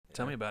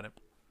Tell me about it.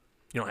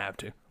 You don't have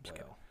to. I'm just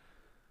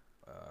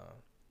Well,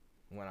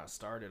 when I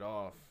started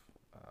off,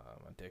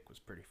 my dick was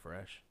pretty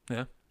fresh.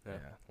 kidding.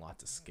 Yeah,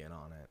 lots of skin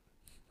on it,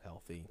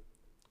 healthy,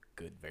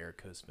 good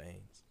varicose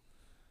veins.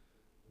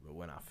 But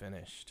when I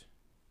finished,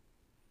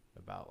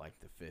 about like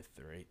the 5th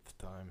or 8th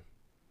time,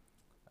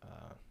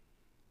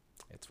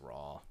 it's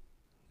raw.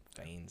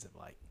 Veins have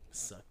like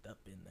sucked up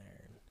in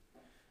there, and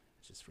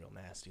it's just real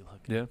nasty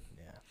looking. Yeah.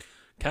 Yeah.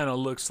 Kind of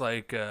looks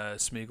like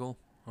Smeagol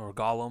or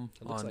Gollum.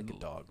 It looks on, like a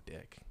dog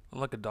dick.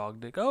 Like a dog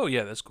dick. Oh,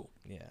 yeah, that's cool.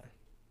 Yeah.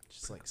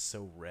 Just like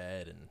so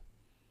red and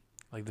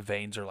Like the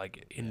veins are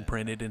like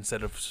imprinted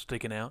instead of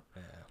sticking out.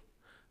 yeah.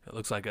 It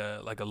looks like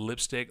a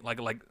lipstick, like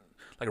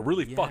a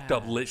really fucked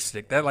up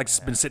lipstick that like's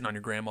been sitting on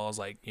your grandma's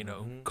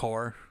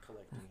car.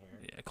 Collecting hair.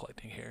 Yeah,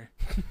 collecting hair.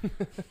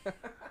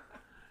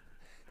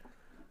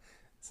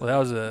 Well, that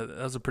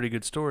was a pretty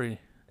good story.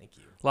 Thank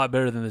you. A lot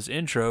better than this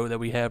intro that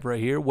we have right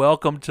here.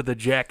 Welcome to the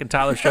Jack and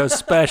Tyler Show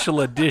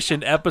special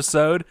edition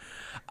episode.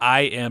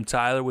 I am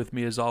Tyler. With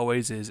me, as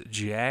always, is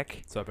Jack.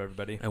 What's up,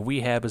 everybody? And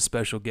we have a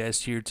special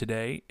guest here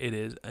today. It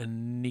is a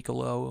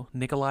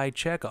Nikolai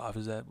Chekhov.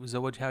 Is that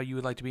how you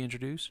would like to be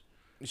introduced?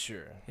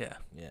 Sure. Yeah.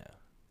 Yeah.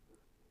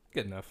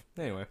 Good enough.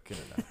 Anyway. Good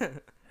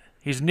enough.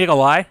 He's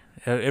Nikolai.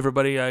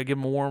 Everybody give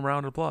him a warm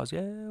round of applause.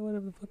 Yeah,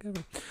 whatever the fuck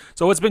ever.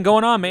 So what's been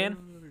going on, man?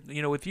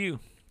 With you.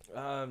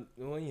 Well,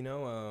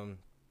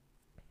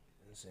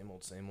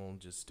 same old,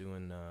 just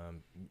doing,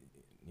 I'm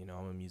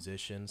a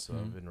musician, so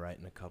I've been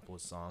writing a couple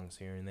of songs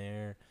here and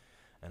there,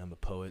 and I'm a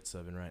poet, so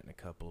I've been writing a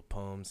couple of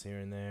poems here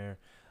and there,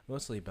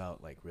 mostly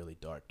about, like, really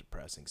dark,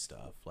 depressing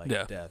stuff, like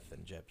death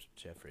and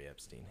Jeffrey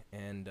Epstein,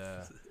 and,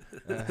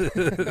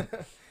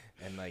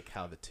 and, like,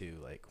 how the two,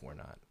 like, were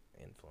not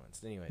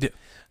influenced. Anyways,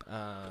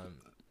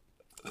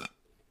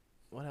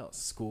 what else?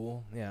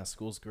 School? Yeah,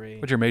 school's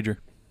great. What's your major?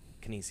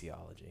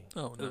 Kinesiology.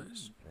 Oh,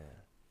 nice. Yeah.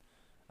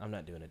 I'm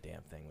not doing a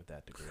damn thing with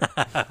that degree.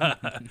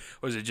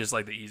 Was it just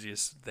like the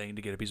easiest thing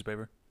to get a piece of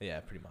paper? Yeah,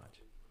 pretty much.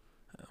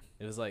 Oh.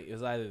 It was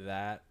either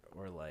that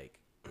or like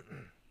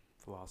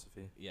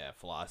Philosophy. Yeah,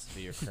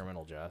 philosophy or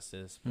criminal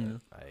justice.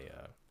 But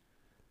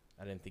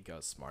I didn't think I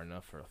was smart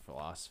enough for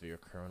philosophy or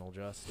criminal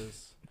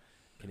justice.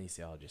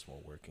 Kinesiology is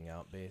more working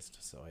out based,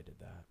 so I did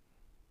that.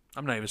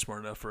 I'm not even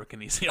smart enough for a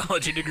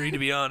kinesiology degree, to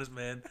be honest,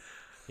 man.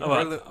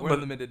 Yeah, we're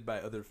limited by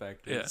other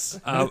factors.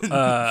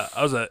 Yeah.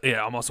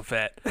 I'm also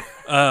fat.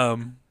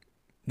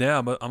 Yeah,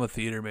 I'm a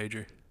theater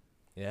major.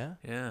 Yeah?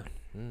 Yeah.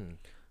 Mm.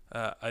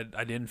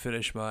 I didn't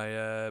finish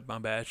my my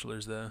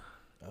bachelor's though.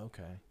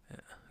 Okay. Yeah.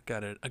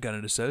 I got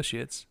an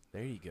associate's.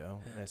 There you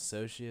go. An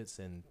associate's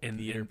in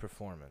theater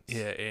performance.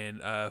 Yeah,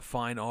 and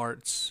fine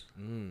arts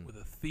with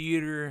a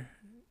theater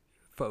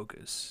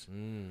focus.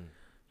 Mm.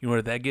 You know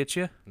where that gets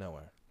you?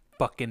 Nowhere.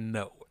 Fucking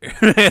nowhere.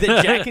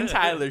 The Jack and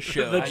Tyler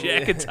Show. The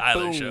Jack and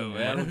Tyler Boom. Show, man.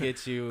 That'll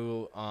get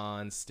you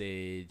on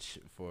stage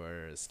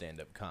for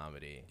stand-up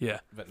comedy. Yeah.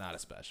 But not a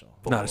special.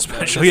 Not a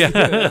special, yeah.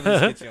 That'll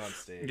just get you on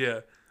stage. Yeah.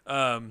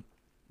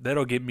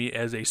 That'll get me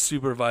as a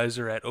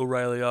supervisor at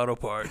O'Reilly Auto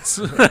Parts.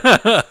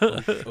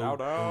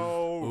 Shout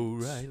out.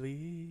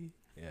 O'Reilly.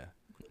 Yeah.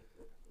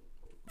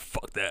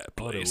 Fuck that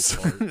place.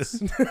 Auto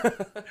parts.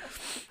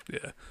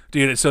 Yeah.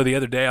 Dude, so the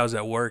other day I was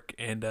at work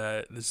and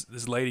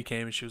this lady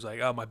came and she was like,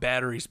 "Oh, my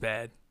battery's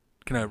bad.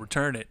 Can I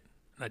return it?"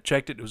 And I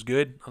checked it. It was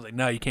good. I was like,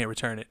 "No, you can't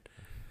return it."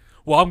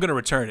 "Well, I'm going to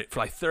return it." For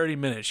like 30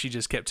 minutes, she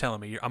just kept telling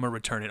me, "I'm going to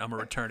return it. I'm going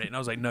to return it." And I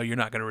was like, "No, you're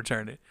not going to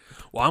return it."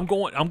 "Well, I'm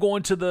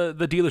going to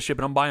the dealership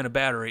and I'm buying a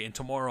battery and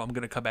tomorrow I'm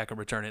going to come back and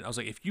return it." I was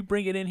like, "If you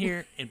bring it in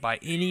here and by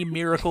any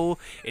miracle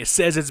it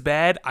says it's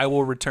bad, I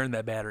will return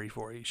that battery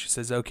for you." She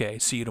says, "Okay,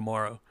 see you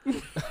tomorrow."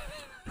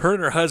 Her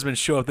and her husband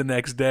show up the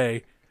next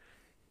day.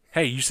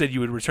 "Hey, you said you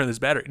would return this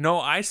battery." "No,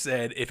 I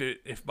said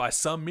if by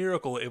some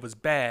miracle it was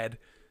bad,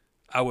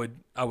 I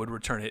would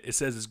return it. It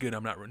says it's good.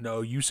 I'm not.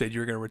 No, you said you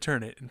were going to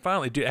return it." And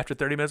finally, dude, after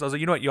 30 minutes, I was like,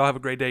 "You know what? Y'all have a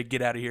great day.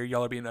 Get out of here.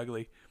 Y'all are being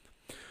ugly."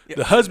 Yeah,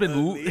 the husband,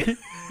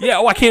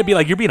 I can't be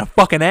like, "You're being a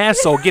fucking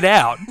asshole. Get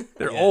out."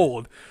 They're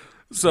old.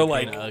 So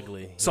like,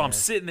 ugly. so I'm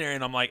sitting there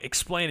and I'm like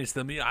explaining to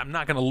them, I'm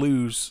not going to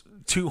lose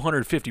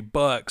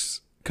 $250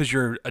 because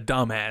you're a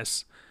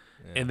dumbass.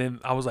 Yeah. And then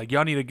I was like,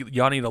 y'all need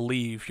to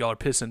leave. Y'all are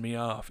pissing me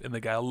off. And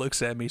the guy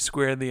looks at me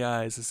square in the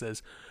eyes and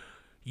says,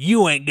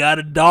 "You ain't got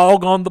a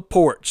dog on the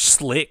porch,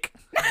 slick."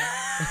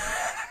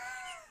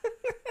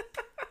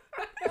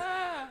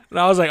 And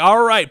I was like,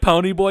 "All right,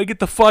 pony boy, get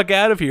the fuck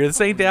out of here.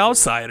 This ain't the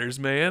Outsiders,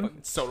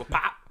 man." Soda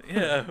pop.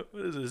 Yeah.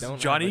 What is this? Don't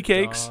Johnny have a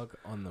Cakes? Dog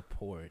on the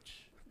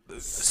porch.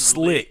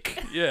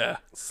 Slick. Yeah.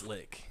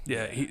 Slick.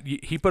 Yeah,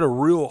 he put a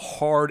real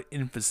hard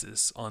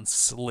emphasis on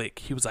slick.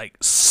 He was like,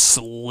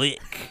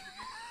 "Slick."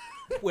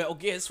 Well,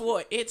 guess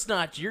what? It's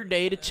not your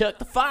day to chuck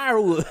the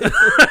firewood,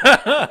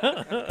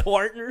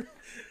 partner.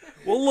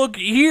 "Well, look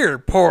here,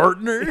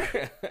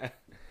 partner."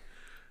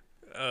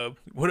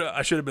 What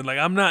I should have been like,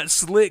 "I'm not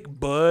slick,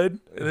 bud."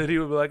 And then he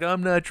would be like,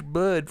 "I'm not your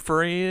bud,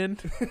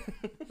 friend.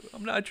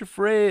 I'm not your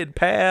friend,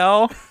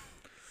 pal."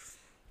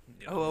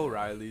 Oh,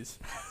 O'Reilly's.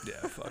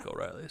 Yeah, fuck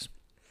O'Reilly's.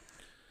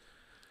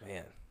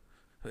 Man.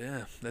 But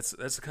yeah, that's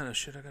the kind of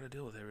shit I got to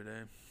deal with every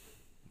day.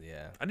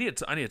 Yeah. I need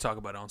to talk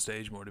about it on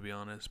stage more, to be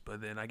honest.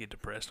 But then I get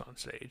depressed on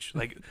stage.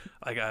 Like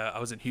I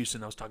was in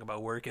Houston. I was talking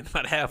about work, and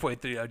about halfway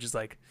through, I was just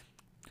like,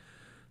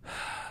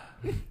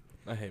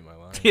 I hate my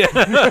life.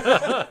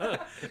 yeah.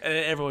 And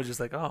everyone's just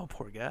like, oh,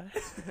 poor guy.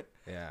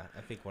 Yeah,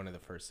 I think one of the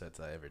first sets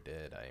I ever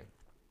did, I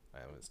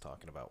was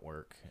talking about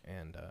work,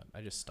 and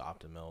I just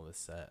stopped in the middle of the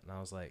set, and I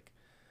was like,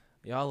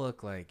 y'all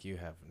look like you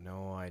have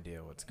no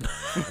idea what's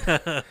going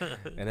on.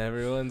 And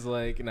everyone's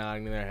like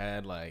nodding their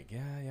head like,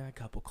 yeah, a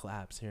couple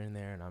claps here and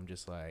there, and I'm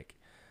just like,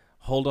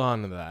 hold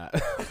on to that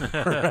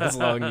for as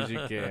long as you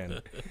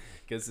can,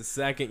 because the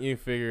second you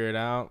figure it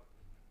out,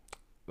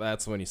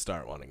 that's when you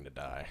start wanting to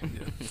die.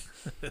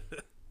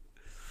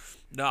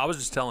 No, I was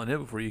just telling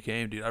him before you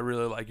came, dude. I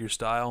really like your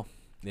style.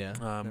 Yeah.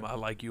 I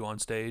like you on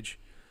stage.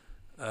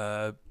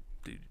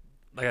 Dude,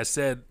 like I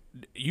said,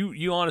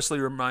 you honestly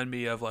remind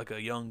me of like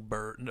a young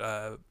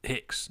Burr,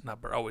 Hicks,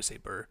 not Burr. I always say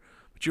Burr,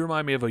 but you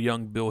remind me of a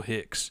young Bill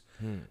Hicks.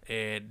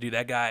 And dude,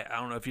 that guy, I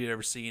don't know if you've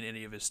ever seen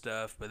any of his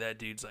stuff, but that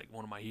dude's like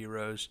one of my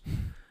heroes.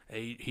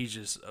 He's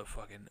just a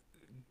fucking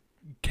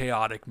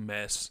chaotic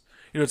mess.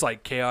 You know, it's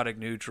like chaotic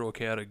neutral,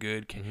 chaotic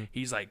good.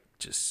 He's like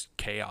just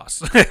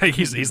chaos.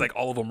 he's like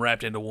all of them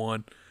wrapped into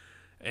one.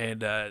 And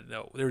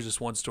no, there was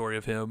just one story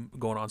of him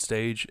going on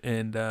stage,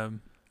 and I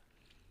think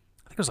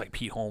it was like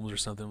Pete Holmes or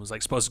something was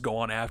like supposed to go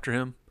on after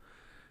him,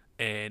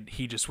 and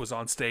he just was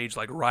on stage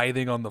like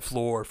writhing on the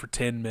floor for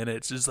 10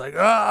 minutes, just like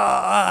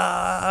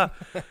ah,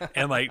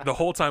 and like the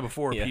whole time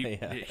before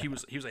he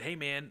was like, hey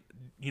man,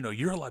 you know,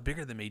 you're a lot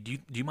bigger than me. Do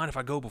you mind if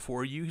I go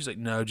before you? He's like,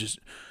 no, just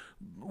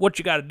what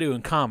you got to do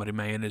in comedy,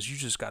 man, is you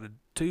just got to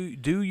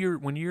do your,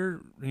 when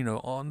you're, you know,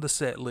 on the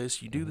set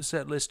list, you do the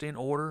set list in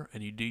order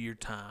and you do your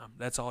time.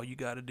 That's all you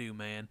got to do,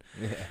 man.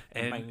 Yeah.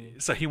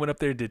 And so he went up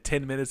there and did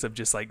 10 minutes of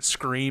just like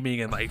screaming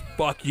and like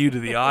fuck you to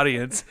the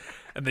audience.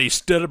 And then he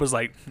stood up and was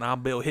like, nah,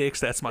 I'm Bill Hicks,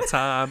 that's my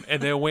time.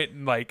 And then went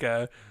and like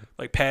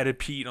patted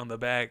Pete on the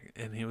back,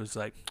 and he was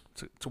like,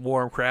 it's a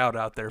warm crowd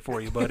out there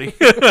for you, buddy.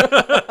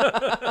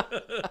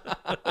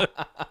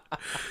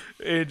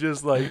 And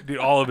just like, dude,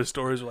 all of his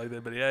stories were like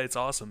that. But yeah, it's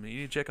awesome.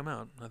 You need to check him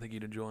out. I think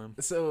you'd enjoy him.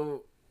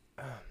 So,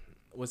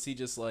 was he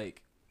just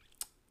like,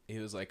 he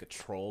was like a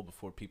troll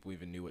before people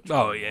even knew what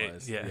troll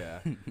was?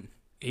 Yeah.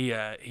 He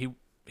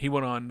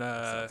went on.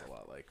 Sounds a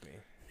lot like me.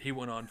 He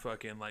went on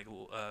fucking like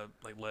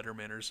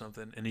Letterman or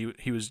something, and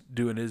he was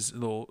doing his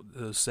little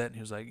set, and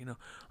he was like, you know,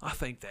 I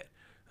think that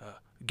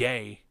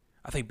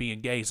I think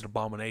being gay is an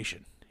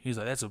abomination. He's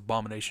like, that's an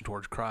abomination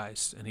towards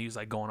Christ. And he's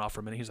like going off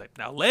for a minute. He's like,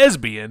 now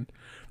lesbian,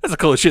 that's the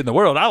coolest shit in the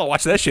world. I'll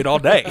watch that shit all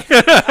day.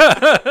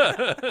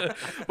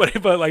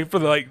 but like for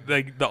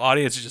the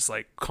audience is just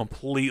like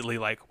completely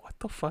like, what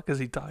the fuck is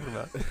he talking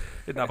about?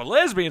 And now, but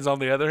lesbians on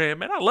the other hand,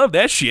 man, I love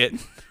that shit.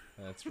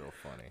 That's real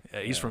funny. Yeah,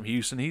 he's from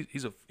Houston.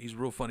 He's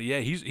real funny. Yeah,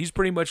 he's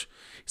pretty much,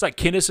 he's like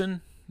Kinnison.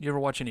 You ever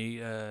watch any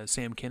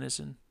Sam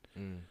Kinison?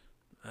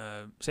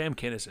 Sam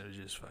Kinison is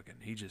just fucking,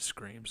 he just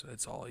screams.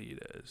 That's all he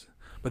does.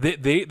 But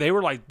they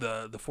were like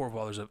the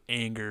forefathers of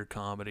anger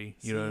comedy.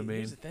 You know what I mean?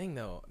 Here's the thing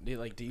though.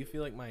 Do you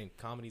feel like my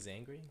comedy's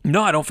angry?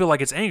 No, I don't feel like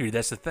it's angry.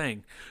 That's the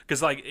thing.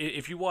 Because like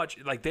if you watch,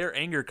 like, they're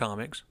anger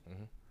comics,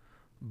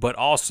 but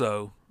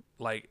also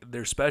like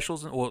their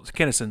specials. Well,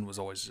 Kinnison was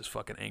always this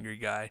fucking angry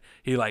guy.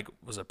 He like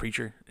was a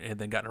preacher and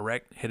then got in a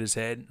wreck, hit his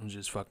head, and was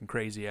just fucking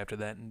crazy after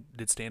that and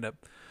did stand up.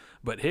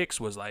 But Hicks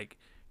was like,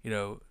 you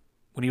know,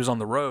 when he was on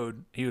the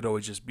road, he would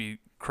always just be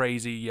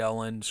crazy,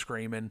 yelling,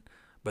 screaming.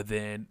 But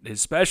then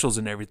his specials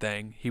and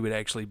everything, he would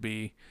actually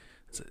be.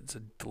 It's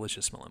a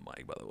delicious smelling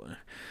mic, by the way.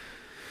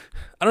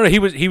 I don't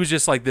know. He was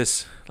just like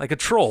this, like a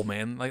troll,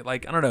 man.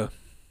 Like I don't know.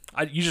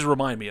 You just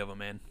remind me of him,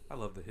 man. I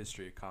love the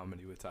history of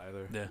comedy with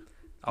Tyler. Yeah.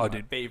 Oh,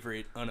 dude.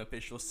 Favorite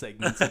unofficial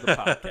segments of the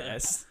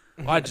podcast.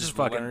 Well, I just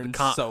fucking learned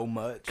so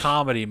much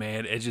comedy,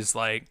 man. It's just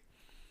like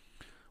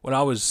when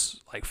I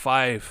was like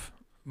 5.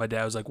 My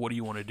dad was like, "What do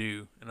you want to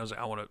do?" And I was like,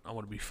 "I want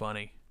to be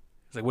funny."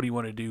 He's like, "What do you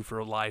want to do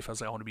for life?" I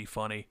was like, "I want to be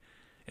funny."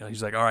 And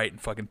he's like, "All right,"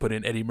 and fucking put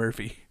in Eddie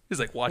Murphy. He's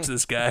like, "Watch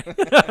this guy."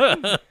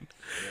 Yeah.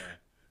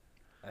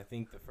 I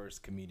think the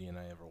first comedian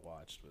I ever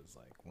watched was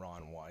like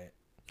Ron Wyatt.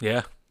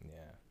 Yeah.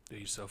 Yeah. Dude,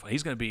 he's so funny.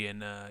 He's gonna be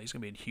in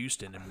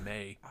Houston in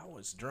May. I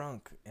was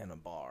drunk in a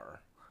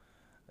bar.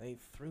 They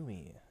threw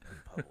me in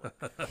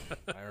public.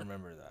 I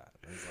remember that.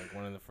 It was like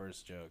one of the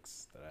first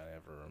jokes that I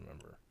ever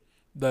remember.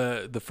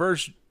 The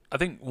first, I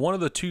think one of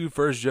the 2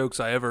 first jokes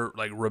I ever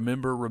like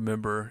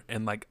remember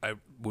and like I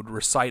would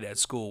recite at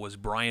school was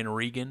Brian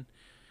Regan.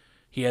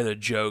 He had a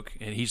joke,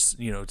 and he's,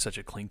 you know, such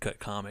a clean cut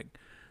comic.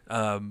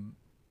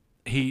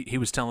 He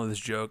was telling this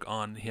joke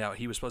on how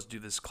he was supposed to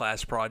do this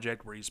class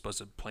project where he's supposed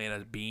to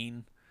plant a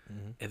bean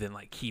and then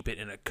like keep it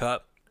in a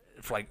cup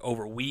for like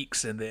over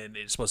weeks, and then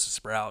it's supposed to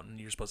sprout, and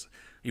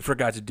you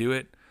forgot to do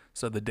it.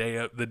 So the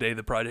day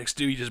the project's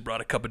due, he just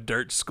brought a cup of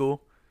dirt to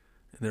school.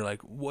 And they're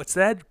like, "What's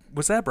that?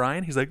 What's that,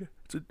 Brian?" He's like,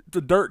 "It's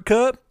a dirt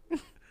cup.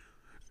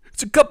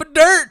 It's a cup of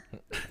dirt."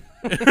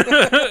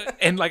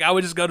 And like I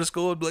would just go to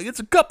school and be like, "It's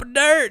a cup of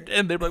dirt,"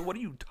 and they'd be like, "What are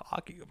you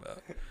talking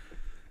about?"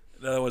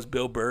 That was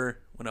Bill Burr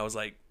when I was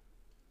like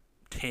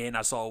 10,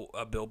 I saw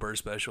a Bill Burr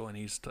special, and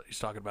he's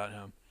talking about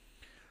him.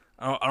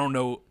 I don't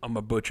know. I'm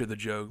gonna butcher the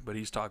joke, but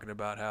he's talking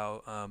about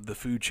how the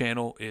Food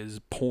Channel is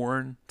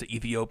porn to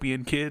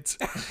Ethiopian kids.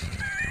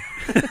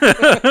 He's like,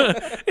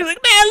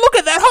 man, look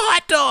at that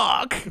hot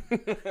dog.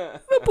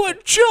 They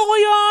put chili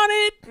on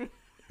it.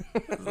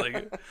 It's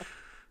like,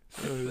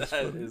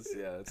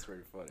 that's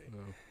very funny. No.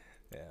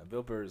 Yeah,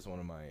 Bill Burr is one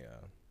of my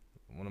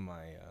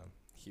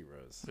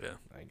heroes. Yeah,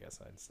 I guess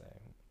I'd say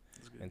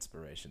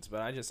inspirations.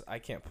 But I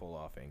can't pull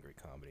off angry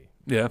comedy.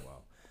 Yeah.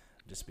 Well,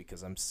 just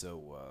because I'm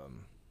so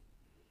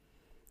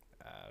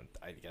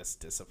I guess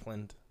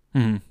disciplined.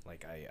 Mm-hmm.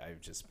 Like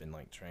I've just been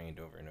like trained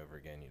over and over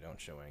again. You don't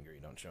show anger.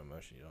 You don't show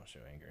emotion. You don't show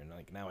anger. And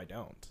like now I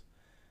don't.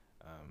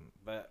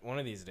 But one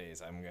of these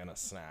days I'm gonna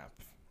snap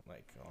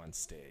like on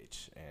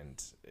stage,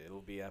 and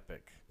it'll be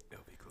epic.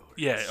 It'll be glorious.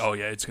 Yeah. Oh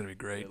yeah, it's gonna be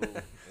great. It'll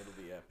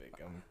be epic.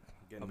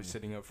 I'll be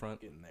sitting up front,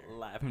 getting there.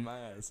 laughing my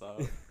ass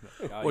off.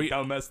 Oh, Well, you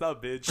done messed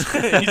up, bitch.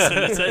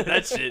 You said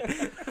that shit.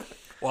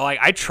 Well, like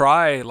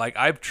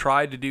I've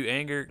tried to do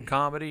anger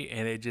comedy,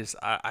 and it just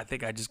I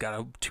think I just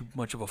got too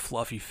much of a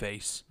fluffy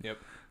face. Yep.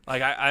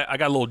 Like I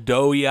got little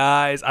doughy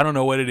eyes. I don't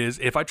know what it is.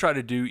 If I try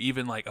to do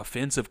even like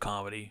offensive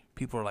comedy,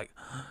 people are like,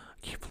 I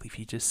can't believe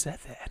he just said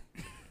that.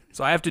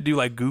 So I have to do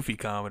like goofy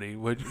comedy,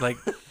 which is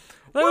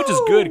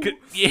good.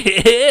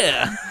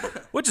 Yeah,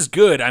 which is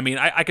good. I mean,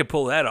 I could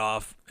pull that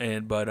off,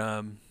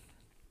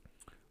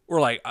 or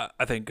like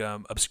I think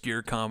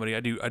obscure comedy. I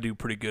do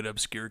pretty good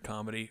obscure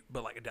comedy,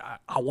 but like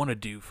I want to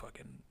do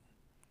fucking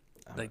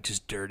like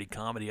just dirty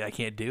comedy. I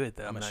can't do it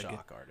though. I'm a not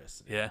shock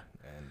artist. Yeah.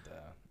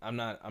 And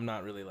I'm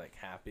not really like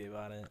happy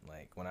about it.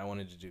 Like when I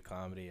wanted to do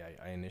comedy,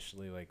 I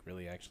initially like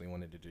really actually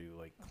wanted to do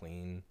like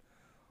clean,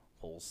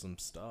 wholesome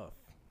stuff.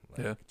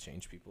 Like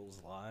change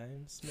people's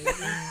lives maybe.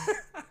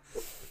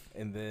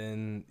 And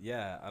then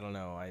I don't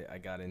know, I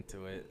got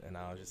into it, and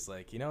I was just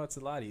like, it's a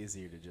lot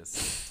easier to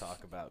just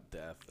talk about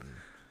death and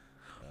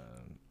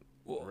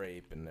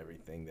rape and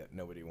everything that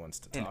nobody wants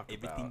to talk and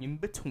about. everything in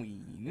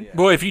between. Yeah.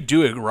 Well, if you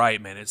do it right,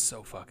 man, it's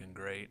so fucking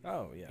great.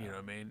 Oh yeah. You know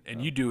what I mean?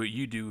 And you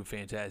do a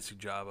fantastic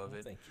job of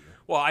it. Thank you.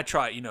 Well, I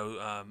tried,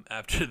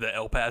 after the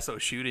El Paso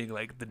shooting,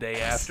 like the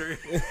day after.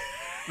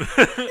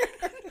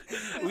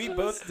 We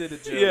both did a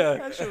joke. Yeah.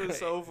 That shit was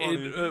so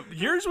funny. And,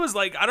 yours was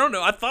like, I don't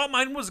know. I thought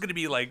mine was going to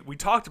be like, we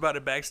talked about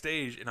it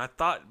backstage, and I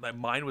thought that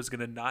mine was going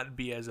to not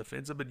be as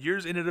offensive, but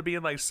yours ended up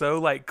being like so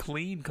like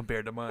clean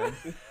compared to mine.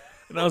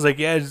 And I was like,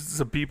 yeah,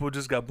 some people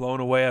just got blown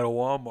away out of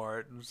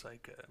Walmart. And it's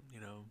like,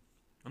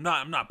 I'm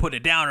not putting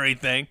it down or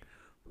anything,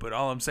 but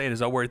all I'm saying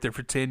is I worked there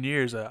for 10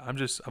 years. I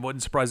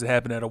wasn't surprised it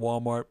happened at a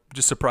Walmart.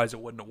 Just surprised it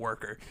wasn't a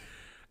worker.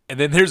 And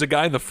then there's a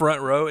guy in the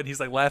front row, and he's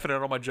like laughing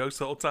at all my jokes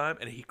the whole time.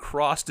 And he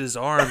crossed his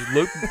arms,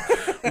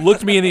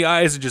 looked me in the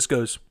eyes, and just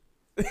goes,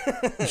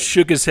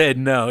 shook his head.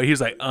 No, he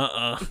was like,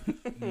 No.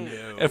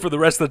 And for the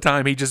rest of the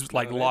time, he just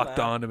like locked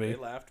onto me. They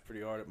laughed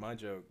pretty hard at my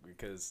joke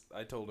because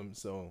I told him.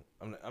 So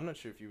I'm not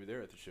sure if you were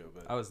there at the show,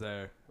 but I was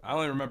there. I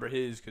only remember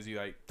his because you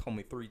like told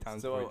me 3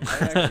 times. So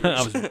before.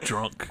 I was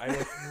drunk.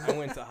 I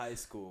went to high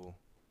school.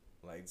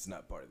 Like it's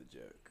not part of the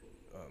joke,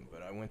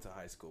 but I went to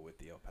high school with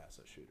the El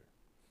Paso shooter.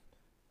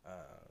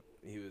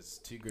 He was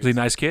 2 grades. Was he a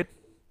nice kid?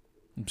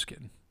 I'm just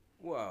kidding.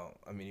 Well,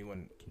 I mean, he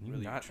wasn't Can you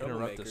really not a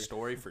interrupt the troublemaker.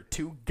 story for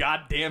 2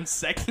 goddamn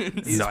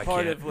seconds? He's No, I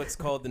part can't. of what's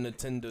called the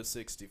Nintendo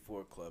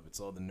 64 Club. It's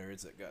all the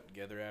nerds that got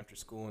together after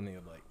school and they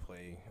would like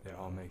play. It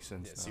all makes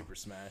sense now. Super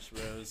Smash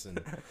Bros.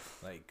 And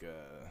like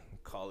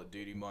Call of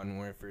Duty Modern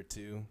Warfare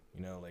 2.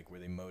 Like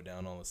where they mow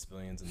down all the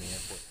civilians in the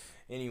airport.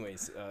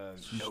 Anyways,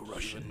 No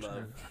Russian. Would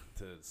love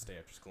to stay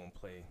after school and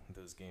play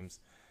those games.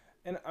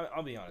 And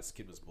I'll be honest,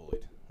 kid was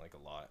bullied like a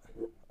lot,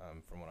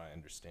 from what I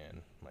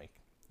understand.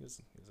 Like he was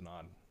an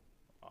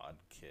odd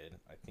kid.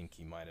 I think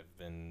he might have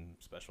been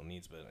special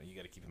needs, but you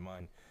got to keep in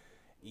mind,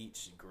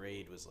 each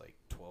grade was like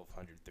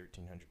 1,200,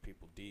 1,300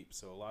 people deep.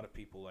 So a lot of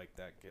people like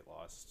that get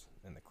lost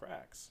in the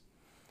cracks.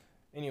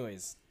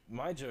 Anyways,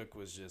 my joke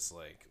was just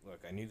like,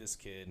 look, I knew this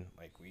kid.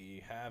 Like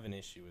we have an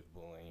issue with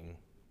bullying.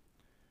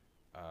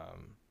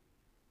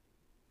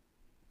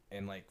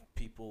 And like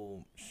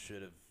people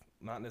should have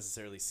not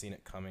necessarily seen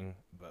it coming,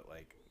 but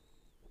like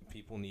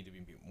people need to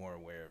be more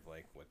aware of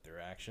like what their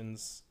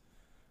actions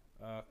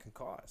can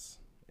cause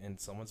in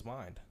someone's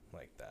mind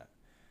like that.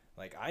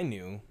 Like I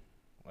knew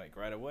like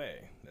right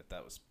away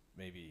that was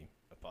maybe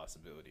a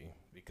possibility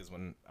because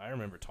when I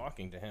remember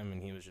talking to him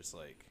and he was just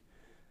like,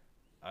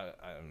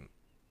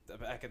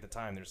 back at the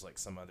time there's like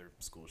some other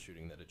school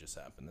shooting that had just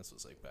happened. This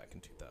was like back in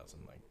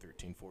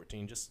 2013,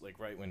 14, just like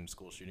right when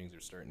school shootings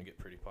are starting to get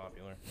pretty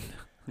popular.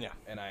 Yeah.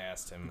 And I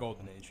asked him,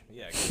 Golden age.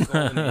 yeah,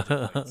 golden age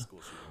of like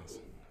school shootings.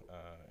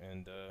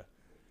 And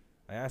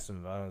I asked him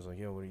about it. I was like,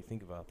 yo, what do you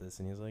think about this?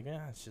 And he was like,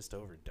 yeah, it's just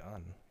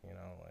overdone.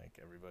 Like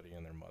everybody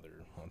and their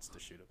mother wants to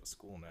shoot up a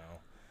school now.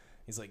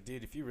 He's like,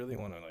 dude, if you really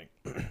want to like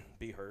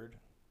be heard,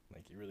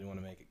 like you really want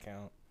to make it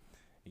count,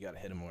 you got to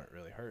hit him where it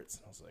really hurts.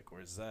 I was like,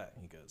 where's that?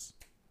 He goes,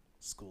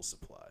 school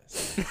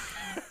supplies.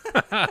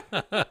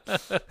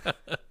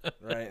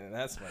 Right, and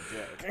that's my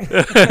joke.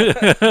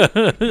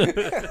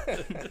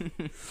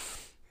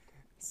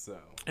 So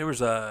There was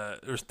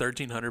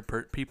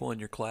 1,300 people in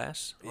your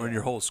class or in Yeah.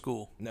 your whole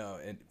school. No,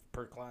 and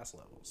per class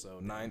level. So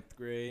 9th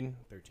grade,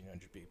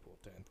 1,300 people.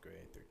 10th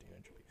grade,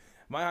 1,300 people.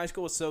 My high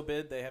school was so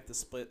big, they have to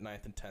split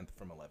 9th and 10th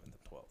from 11th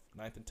and 12th.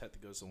 9th and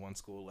 10th goes to one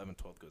school, 11th,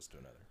 12th goes to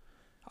another.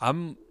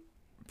 I'm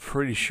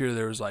pretty sure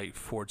there was like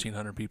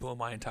 1,400 people in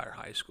my entire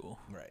high school.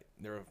 Right.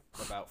 There were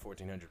about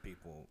 1,400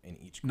 people in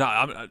each. No,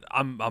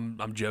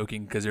 I'm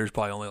joking because there's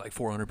probably only like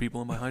 400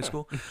 people in my high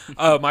school.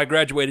 My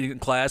graduating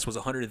class was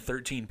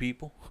 113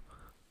 people.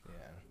 Yeah.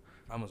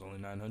 Mine was only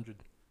 900.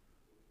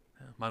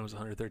 Yeah, mine was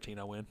 113.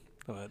 I win.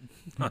 Go ahead.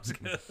 I was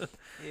kidding.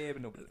 Yeah,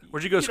 but no.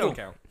 Where'd you go to school? Don't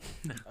count.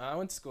 I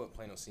went to school at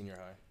Plano Senior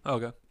High. Oh,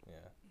 okay. Yeah.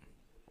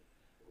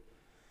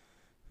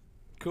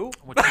 Cool.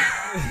 I went to,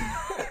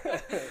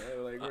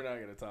 Like, we're not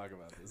gonna talk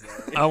about this.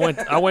 Are we?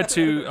 I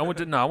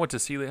went to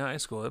Sealy High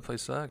School. That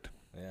place sucked.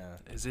 Yeah.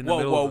 It's in the Whoa,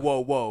 middle whoa, of- whoa,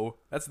 whoa.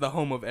 That's the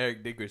home of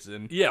Eric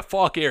Dickerson. Yeah,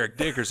 fuck Eric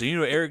Dickerson. You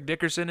know what Eric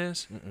Dickerson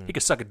is? Mm-mm. He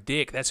could suck a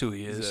dick. That's who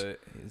he is.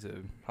 He's a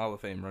Hall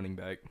of Fame running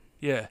back.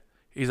 Yeah,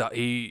 he's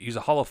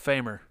a Hall of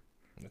Famer.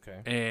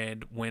 Okay.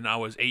 And when I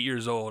was 8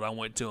 years old, I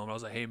went to him. I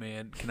was like, "Hey,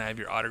 man, can I have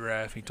your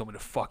autograph?" He told me to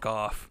fuck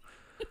off.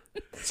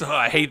 So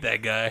I hate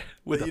that guy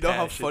with you a know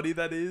how passion. funny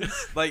that is?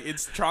 Like,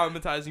 it's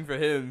traumatizing for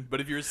him, but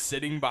if you're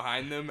sitting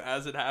behind them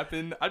as it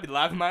happened, I'd be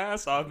laughing my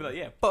ass off. I'd be like,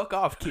 yeah, fuck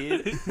off,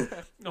 kid. I went have up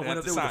to there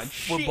with a sign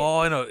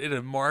football and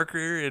a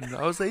marker, and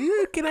I was like,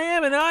 "Yeah, can I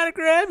have an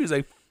autograph?" He was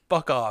like,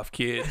 "Fuck off,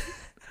 kid."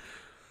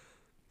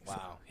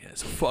 Wow. Yeah,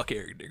 so fuck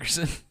Eric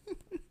Dickerson.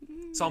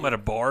 Saw him at a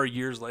bar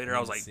years later. I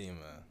was like, see him.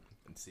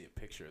 See a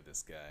picture of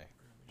this guy.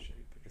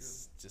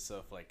 Just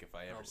so if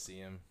I ever see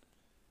him,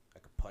 I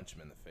could punch him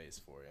in the face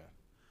for you.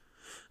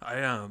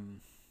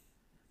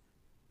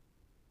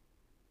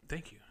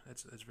 Thank you.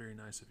 That's very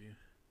nice of you.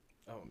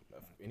 Oh,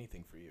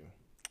 anything for you.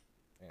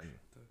 And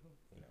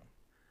you know.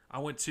 I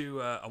went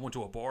to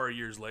a bar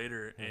years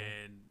later,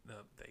 and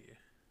thank you.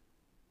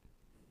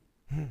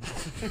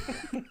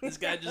 This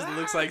guy just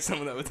looks like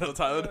someone that would tell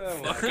Tyler to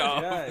fuck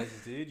off. Guys,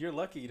 dude, you're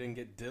lucky you didn't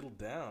get diddled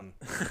down.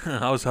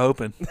 I was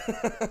hoping.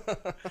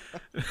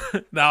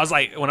 No,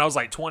 when I was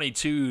like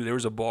 22, there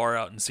was a bar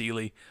out in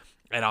Sealy,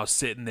 and I was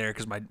sitting there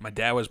because my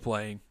dad was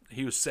playing.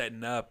 He was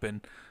setting up,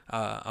 and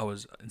I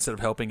was, instead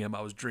of helping him,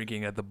 I was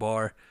drinking at the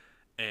bar,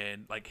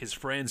 and like his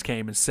friends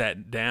came and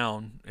sat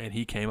down, and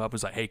he came up and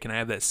was like, "Hey, can I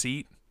have that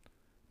seat?"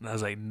 And I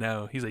was like,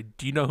 "No." He's like,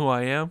 "Do you know who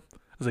I am?" I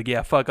was like,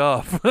 "Yeah, fuck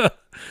off."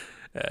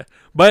 Yeah.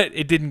 But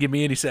it didn't give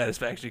me any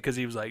satisfaction because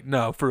he was like,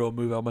 "No, for real,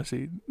 move out my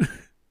seat."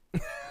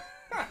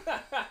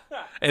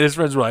 And his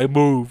friends were like,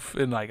 "Move,"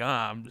 and like,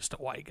 I'm just a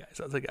white guy.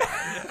 So I was like,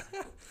 yeah.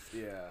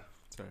 Yeah.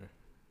 It's our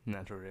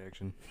natural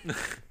reaction.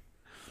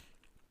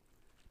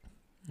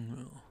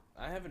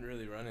 I haven't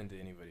really run into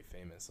anybody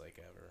famous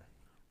ever.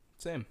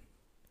 Same.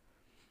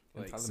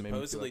 Like Tyler made me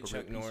feel supposedly like a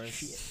Chuck real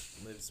piece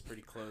of Norris lives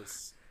pretty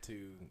close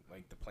to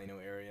like the Plano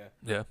area.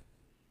 Yeah.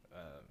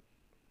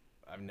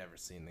 I've never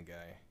seen the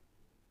guy.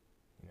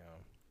 You know.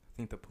 I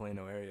think the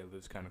Plano area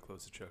lives kind of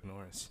close to Chuck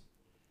Norris.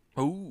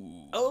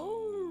 Ooh.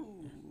 Oh.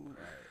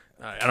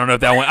 I don't know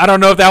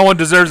if that one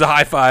deserves a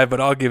high five, but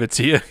I'll give it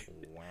to you.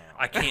 Wow.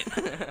 I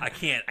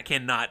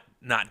cannot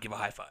not give a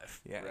high five.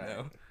 Yeah, Right. I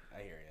know.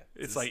 I hear you.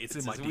 It's like it's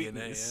in my his DNA.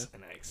 weakness, Yeah.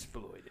 and I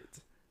exploit it.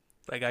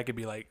 Like I could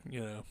be like,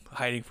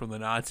 hiding from the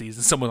Nazis,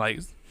 and someone like,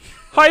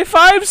 high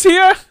fives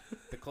here.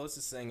 The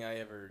closest thing I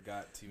ever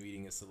got to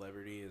meeting a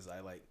celebrity is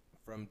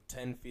from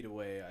 10 feet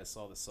away, I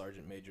saw the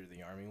sergeant major of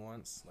the Army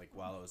once,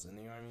 while I was in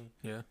the Army.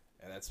 Yeah.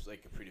 And that's a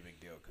pretty big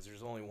deal because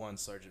there's only one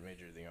sergeant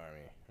major of the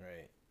Army,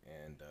 right?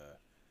 And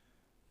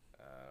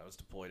I was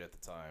deployed at the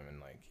time,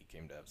 and he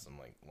came to have some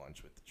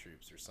lunch with the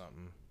troops or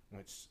something,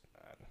 which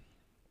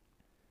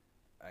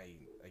I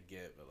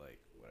get, but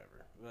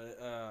whatever. But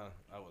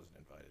I wasn't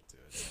invited to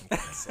it. I'm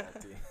kind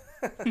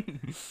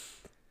of salty.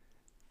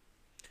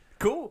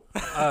 Cool.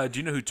 Do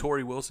you know who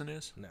Tori Wilson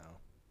is? No.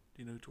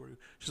 Do you know who Tori?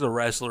 She's a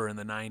wrestler in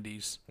the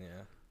 '90s.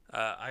 Yeah.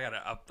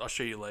 I'll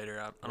show you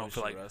later. I don't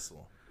feel like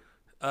wrestle.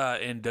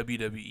 in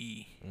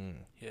WWE. Mm.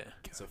 Yeah.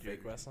 So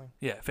fake wrestling.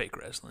 Yeah, fake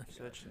wrestling.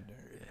 Such a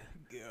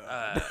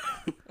nerd.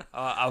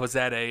 I was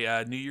at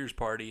a New Year's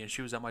party, and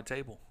she was at my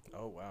table.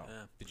 Oh wow.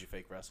 Yeah. Did you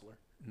fake wrestler?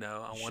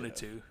 No, I wanted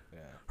to. Yeah.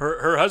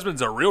 Her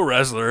husband's a real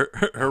wrestler.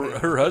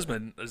 Her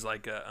husband is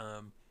like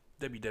a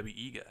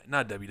WWE guy,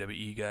 not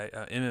WWE guy,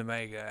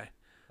 MMA guy,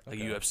 like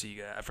Okay. UFC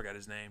guy. I forgot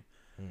his name.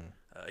 Mm.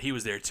 He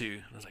was there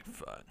too. I was like,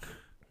 fuck.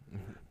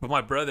 But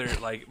my brother,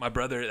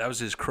 that was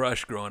his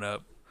crush growing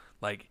up,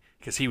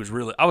 because he was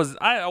really.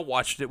 I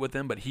watched it with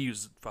him, but he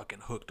was fucking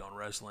hooked on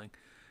wrestling.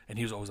 And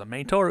he was always like,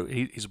 man,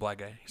 Tori, he's a black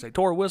guy. He's like,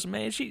 Tori Wilson,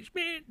 man, she's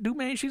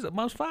the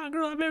most fine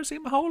girl I've ever seen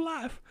in my whole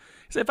life.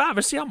 He said, if I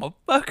ever see her, I'm a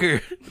fuck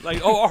her. Her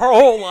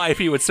whole life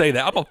he would say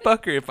that. I'm a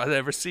fuck her if I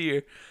ever see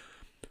her.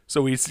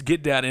 So we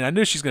get down, and I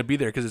knew she's going to be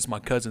there because it's my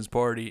cousin's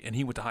party, and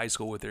he went to high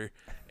school with her.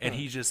 And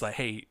he's just like,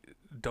 hey,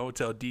 don't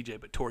tell DJ,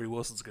 but Tori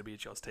Wilson's going to be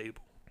at y'all's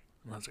table.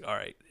 And I was like, all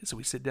right. So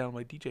we sit down. I'm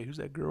like, DJ, who's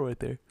that girl right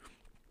there?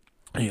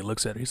 And he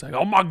looks at her. He's like,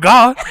 oh, my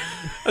God.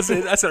 I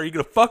said, are you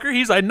going to fuck her?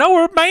 He's like, no,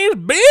 her man's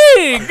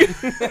big.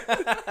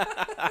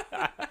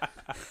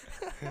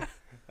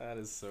 That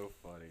is so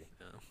funny.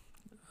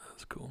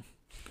 That's cool.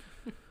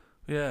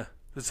 Yeah.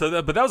 But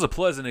that was a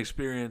pleasant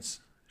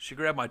experience. She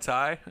grabbed my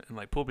tie and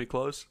like pulled me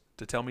close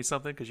to tell me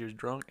something because she was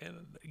drunk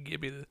and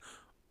gave me the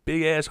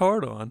big ass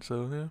hard on.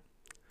 So yeah,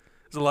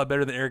 it's a lot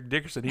better than Eric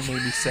Dickerson. He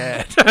made me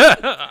sad.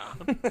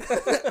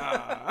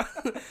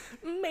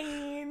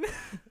 Man.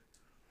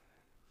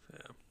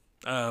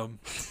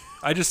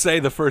 I just say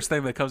the first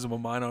thing that comes to my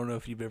mind. I don't know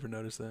if you've ever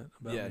noticed that.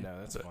 About Yeah, me, no,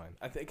 that's but- fine.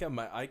 I think I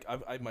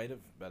might have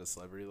met a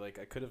celebrity. Like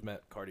I could have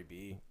met Cardi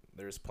B.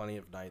 There's plenty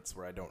of nights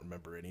where I don't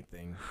remember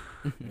anything,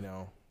 you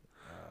know.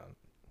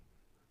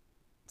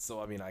 So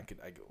I mean,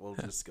 we'll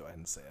just go ahead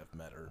and say I've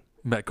met her.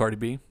 Met Cardi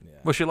B. Yeah.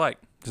 What's she like?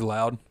 Just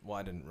loud. Well,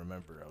 I didn't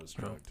remember. I was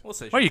drugged. We'll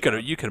say. Well, she's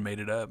you could have made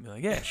it up. Be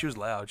like, yeah, she was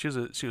loud. She was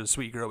a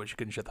sweet girl, but she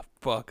couldn't shut the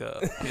fuck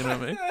up. You know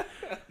what I mean?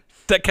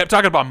 That kept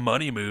talking about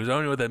money moves. I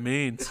don't know what that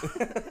means. It's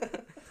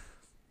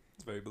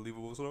a very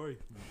believable story.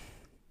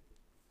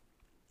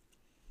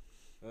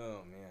 Oh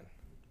man.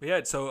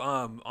 Yeah. So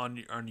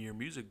on your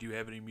music, do you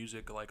have any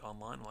music like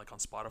online, like on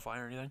Spotify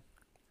or anything?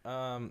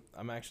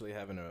 I'm actually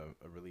having a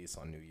release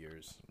on New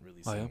Year's.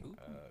 Releasing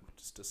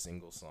just a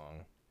single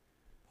song.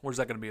 Where's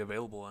that going to be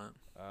available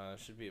at?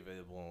 Should be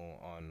available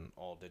on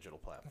all digital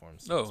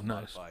platforms. Oh, Spotify,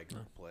 nice.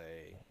 Google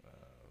Play.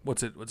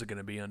 What's it going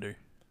to be under?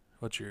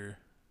 What's your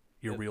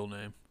real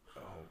name?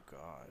 Oh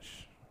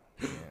gosh,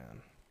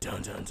 man.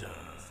 Dun dun dun.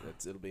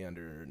 It'll be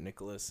under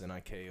Nicholas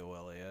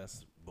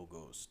Nikolas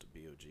Bogost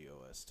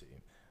Bogost.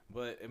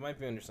 But it might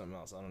be under something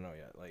else. I don't know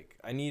yet. Like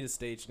I need a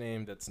stage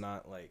name that's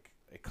not like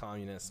a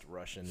communist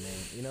Russian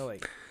name. You know,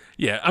 like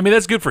Yeah, I mean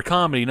that's good for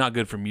comedy, not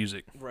good for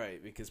music.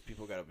 right because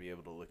people got to be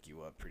able to look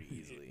you up pretty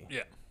easily.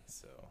 Yeah.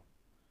 So.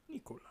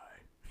 Nikolai.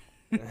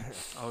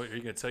 Oh, are you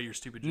gonna tell your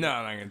stupid joke? No,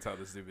 I'm not gonna tell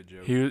the stupid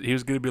joke. He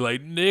was gonna be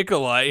like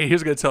Nikolai. He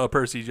was gonna tell a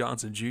Percy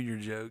Johnson Jr.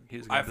 joke.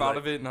 I thought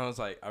of it and I was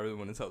like, I really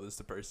want to tell this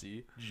to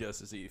Percy just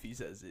to see if he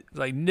says it. It's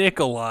like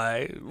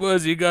Nikolai.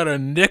 Was he got a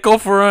nickel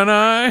for an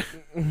eye?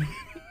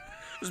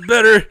 It's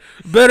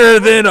better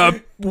than a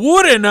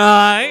wooden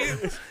eye.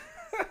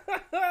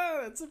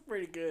 That's a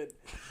pretty good.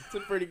 It's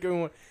a pretty good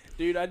one.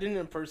 Dude, I did an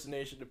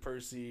impersonation to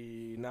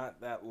Percy not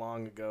that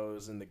long ago. It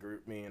was in the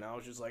group me, and I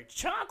was just like,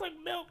 chocolate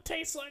milk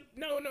tastes like...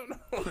 No.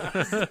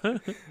 I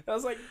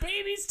was like,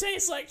 babies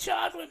taste like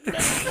chocolate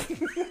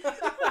milk.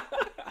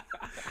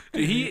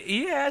 Dude,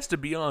 he has to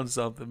be on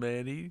something,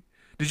 man.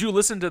 Did you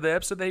listen to the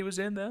episode that he was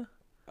in, though?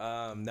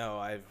 No,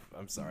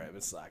 I'm sorry. I've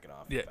been slacking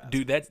off. Yeah, fast.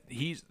 dude, that's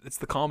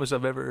the calmest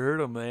I've ever heard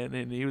him, man.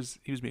 And he was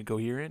being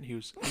coherent. He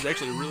was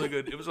actually really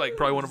good. It was like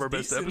probably one of our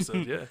best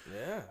episodes. Yeah,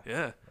 Yeah.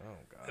 yeah. Oh,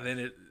 God. And then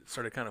it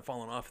started kind of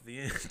falling off at the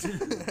end.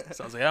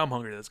 So I was like, I'm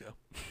hungry. Let's go.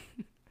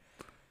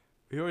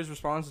 He always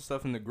responds to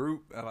stuff in the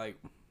group at like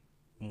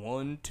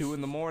 1, 2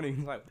 in the morning.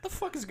 He's like, what the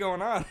fuck is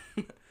going on?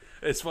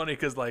 It's funny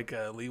because like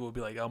Lee will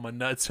be like, "Oh, my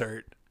nuts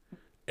hurt,"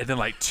 and then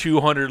like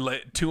 200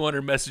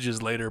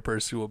 messages later,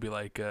 Percy will be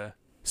like,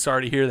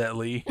 "Sorry to hear that,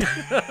 Lee."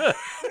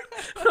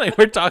 Like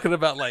we're talking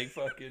about like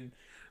fucking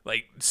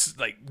like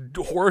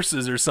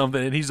horses or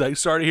something, and he's like,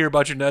 "Sorry to hear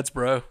about your nuts,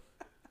 bro."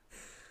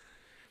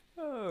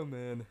 Oh,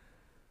 man.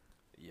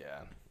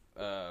 Yeah.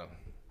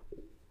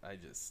 I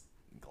just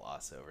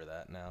gloss over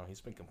that now.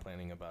 He's been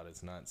complaining about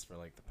his nuts for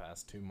like the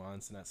past 2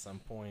 months, and at some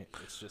point,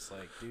 it's just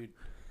like, dude,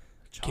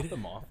 chop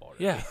them off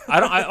already. Yeah,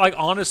 I like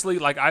honestly,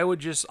 like I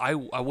would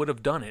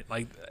have done it.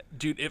 Like,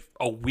 dude, if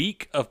a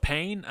week of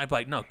pain, I'd be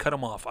like, no, cut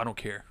them off. I don't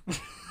care.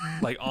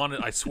 Like on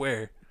it, I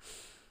swear.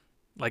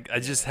 Like I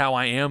just how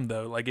I am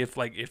though. Like if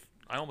I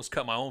almost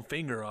cut my own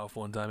finger off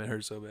one time, it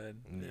hurt so bad.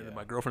 Yeah. And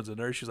my girlfriend's a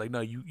nurse. She's like,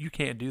 no, you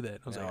can't do that.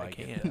 I was No, like,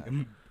 I get can't.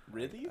 that.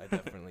 Really? I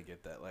definitely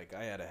get that. Like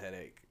I had a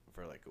headache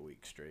for like a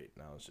week straight,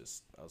 and I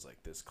was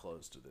like this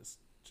close to this.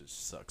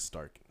 Just sucks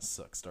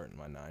starting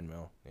my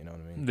 9mm. You know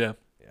what I mean? Yeah,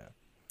 Yeah.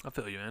 I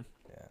feel you, man.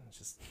 Yeah. It's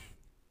just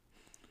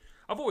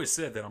I've always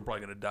said that I'm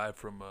probably gonna die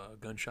from a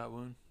gunshot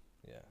wound,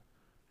 yeah.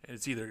 and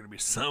it's either gonna be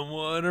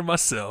someone or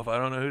myself. I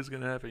don't know who's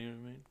gonna happen. You know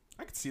what I mean?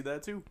 I could see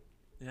that too.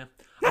 Yeah,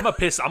 I'm gonna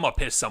piss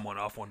someone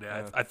off one day.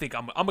 Yeah. I think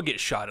I'm gonna get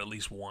shot at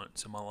least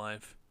once in my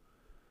life.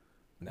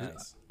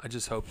 Nice. I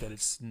just hope that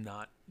it's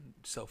not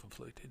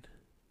self-inflicted.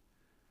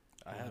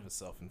 I have a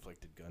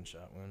self-inflicted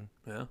gunshot wound.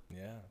 Yeah,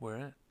 Yeah. where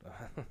at?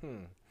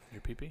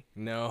 Your pee-pee?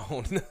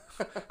 No.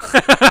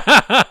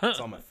 It's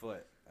on my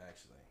foot,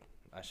 actually.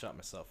 I shot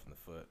myself in the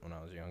foot when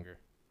I was younger.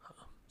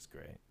 It's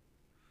great.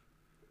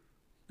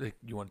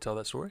 You want to tell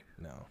that story?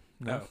 No.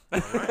 No.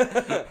 You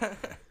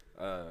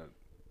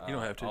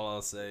don't have to. All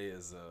I'll say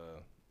is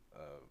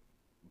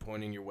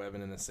pointing your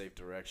weapon in a safe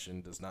direction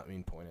does not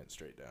mean point it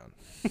straight down.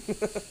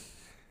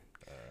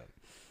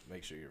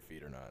 Make sure your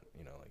feet are not,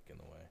 like in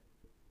the way.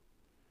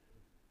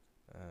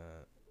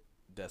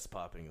 Desk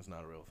popping is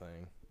not a real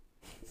thing.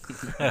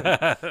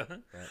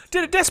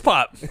 Did a desk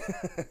pop?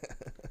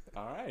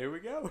 All right, here we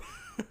go.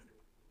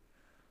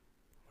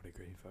 What a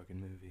great fucking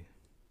movie.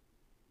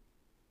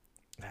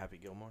 Happy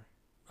Gilmore.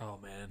 Oh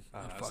man,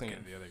 I was thinking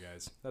of the other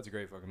guys. That's a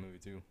great fucking movie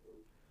too.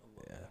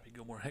 Yeah. Happy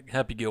Gilmore.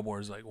 Happy Gilmore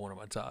is like one of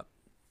my top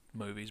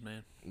movies,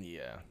 man.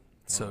 Yeah.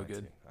 So I like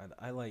good. too.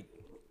 I like.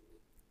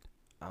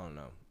 I don't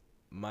know.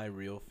 My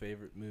real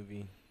favorite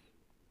movie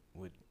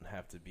would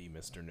have to be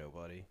Mr.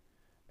 Nobody.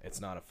 It's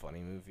not a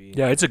funny movie.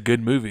 Yeah, it's a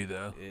good movie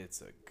though.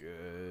 It's a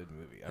good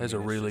movie. It's a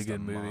really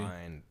good movie.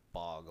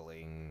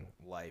 Mind-boggling,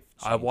 life.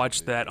 I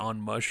watched that on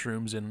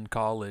mushrooms in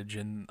college,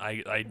 and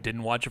I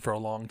didn't watch it for a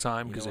long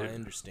time because I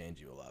understand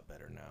you a lot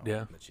better now.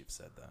 Yeah. That you've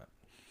said that.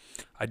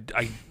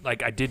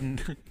 I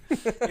didn't. He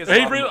has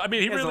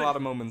a lot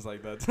of moments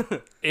like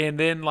that. And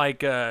then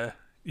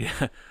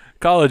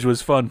college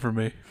was fun for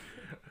me,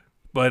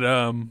 but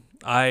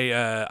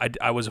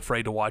I was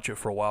afraid to watch it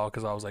for a while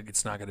because I was like,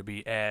 it's not going to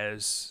be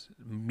as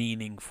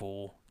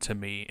meaningful to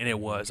me, and it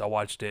was. I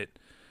watched it,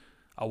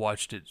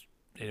 and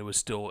it was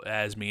still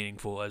as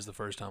meaningful as the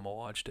first time I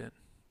watched it.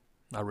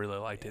 I really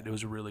liked it. It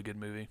was a really good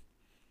movie.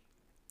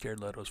 Jared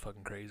Leto's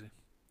fucking crazy.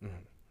 Mm-hmm.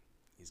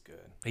 He's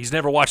good. He's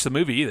never watched the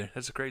movie either.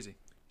 That's crazy.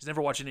 He's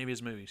never watched any of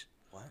his movies.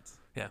 What?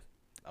 Yeah.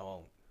 Oh,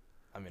 well,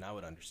 I mean, I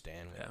would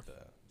understand with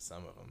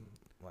some of them,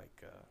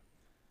 like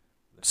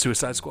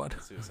Suicide Squad.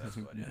 Suicide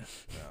Squad. Yeah.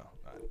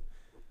 No,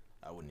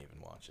 I wouldn't even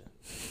watch it.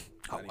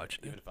 I'll watch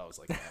it. Even if I was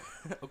like,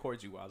 Of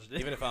course you watched it.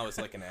 even if I was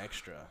like an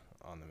extra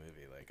on the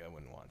movie, like I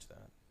wouldn't watch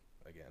that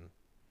again.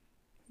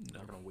 I'm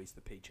not gonna waste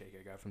the paycheck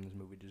I got from this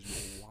movie to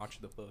just go watch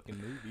the fucking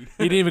movie.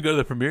 He didn't even go to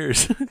the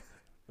premieres.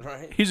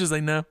 Right. He's just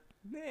like, no.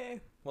 Nah.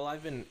 Well,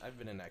 I've been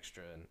an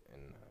extra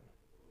in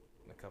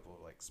a couple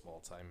of like small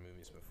time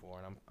movies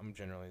before, and I'm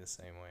generally the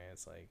same way.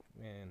 It's like,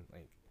 man,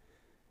 like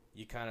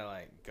you kind of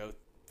like go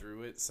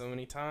through it so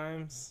many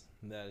times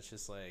that it's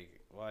just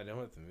like, well, I know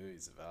what the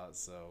movie's about,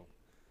 so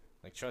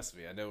like trust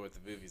me, I know what the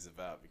movie's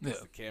about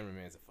because the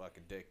cameraman's a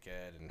fucking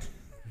dickhead.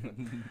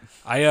 And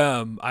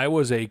I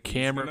was a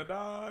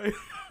Die.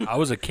 I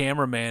was a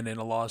cameraman in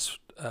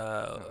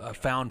a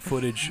found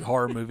footage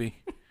horror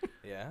movie.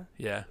 Yeah.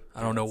 Yeah,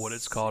 I don't know what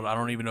it's called. I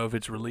don't even know if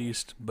it's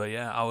released. But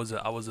yeah, I was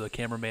a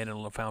cameraman in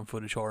a found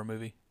footage horror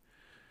movie.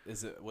 It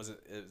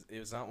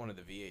was not one of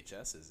the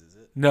VHSs, is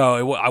it?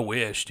 No, I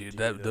wish, dude.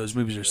 Dude, Those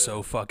movies are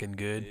so fucking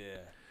good. Yeah.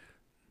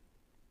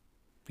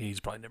 He's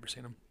probably never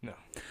seen them. No.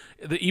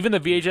 Even the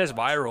VHS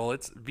viral,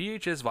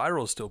 VHS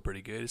viral is still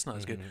pretty good. It's not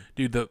as good,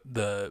 dude.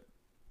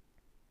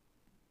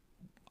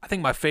 I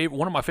think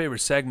one of my favorite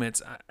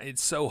segments.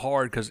 It's so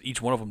hard because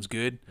each one of them's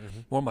good.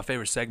 One of my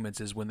favorite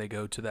segments is when they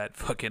go to that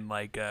fucking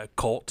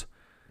cult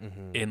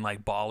in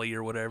like Bali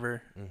or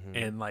whatever,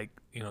 and like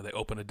they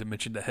open a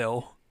dimension to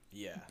hell.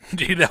 Yeah.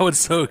 Dude, that was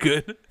so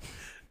good.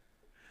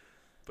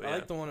 But I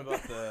like the one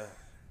about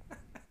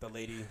the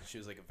lady. She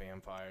was like a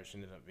vampire. She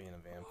ended up being a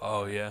vampire.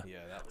 Oh yeah.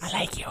 Yeah, that was. I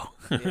like you.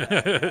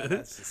 Yeah,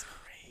 that's just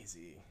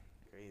crazy.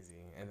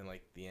 And then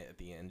like at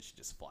the end, she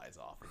just flies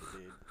off with the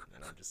dude,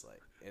 and I'm just like,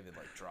 and then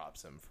like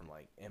drops him from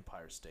like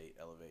Empire State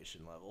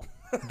elevation level.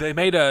 They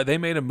made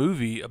a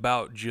movie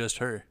about just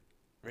her.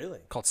 Really?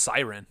 Called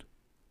Siren.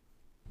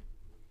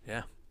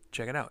 Yeah,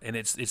 check it out. And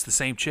it's the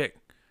same chick.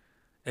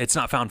 It's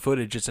not found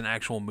footage. It's an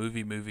actual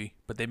movie.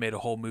 But they made a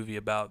whole movie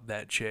about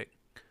that chick.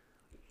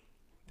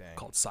 Dang.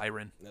 Called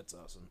Siren. That's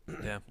awesome.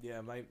 Yeah. Yeah,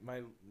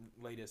 my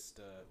latest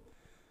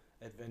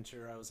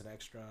adventure, I was an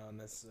extra on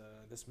this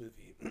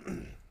movie. I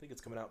think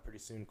it's coming out pretty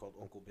soon, called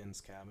Uncle Ben's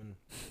Cabin.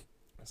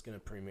 It's gonna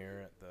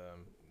premiere at the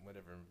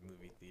whatever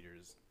movie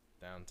theaters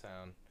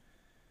downtown.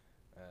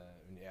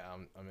 Yeah,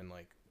 I'm in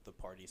like the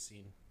party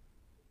scene.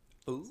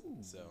 Ooh.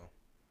 So,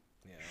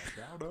 yeah.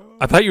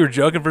 I thought you were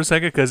joking for a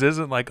second because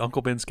isn't like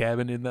Uncle Ben's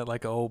Cabin in that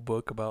like a whole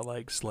book about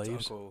like slaves?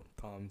 It's Uncle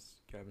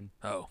Tom's Cabin.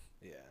 Oh.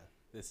 Yeah.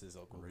 This is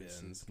Uncle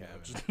Ben's Racist.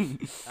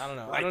 cabin. I don't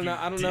know. Like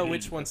I don't know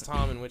which didn't. one's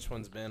Tom and which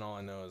one's Ben. All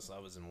I know is I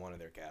was in one of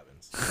their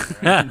cabins.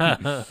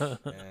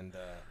 And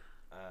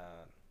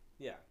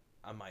yeah,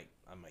 I might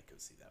go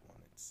see that one.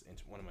 It's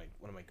one of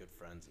my good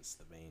friends is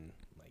the main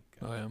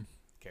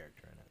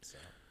character in it. So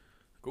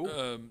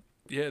Cool.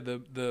 Yeah,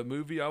 the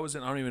movie I was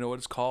in, I don't even know what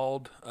it's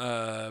called.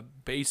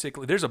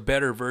 Basically, there's a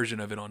better version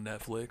of it on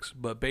Netflix,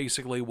 but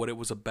basically what it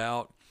was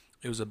about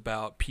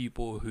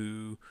people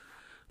who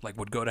like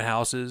would go to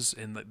houses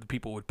and the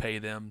people would pay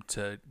them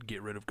to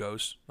get rid of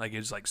ghosts. Like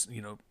it's like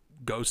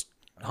Ghost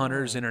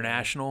Hunters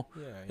International.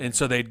 yeah. And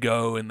so they'd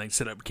go and they'd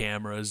set up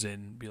cameras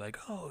and be like,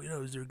 oh,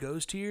 is there a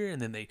ghost here?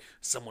 And then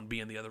someone be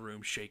in the other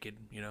room shaking,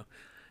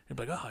 and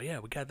be like, oh yeah,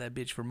 we got that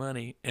bitch for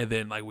money. And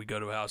then like we go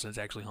to a house and it's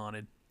actually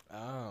haunted.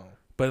 Oh.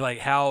 But like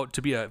how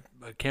to be a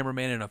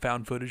cameraman in a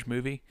found footage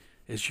movie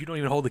is you don't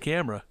even hold the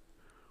camera.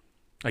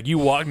 Like you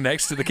walk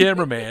next to the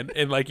cameraman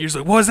and like you're just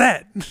like, what's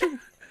that?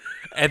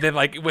 And then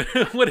like when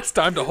it's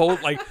time to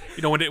hold, like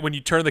when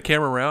you turn the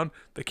camera around,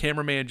 the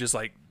cameraman just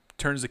like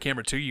turns the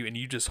camera to you and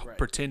you just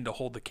pretend to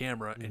hold the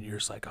camera and you're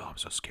just like, oh, I'm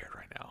so scared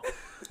right now.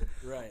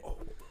 Right.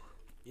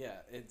 Yeah,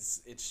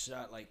 it's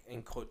shot like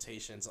in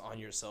quotations on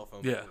your cell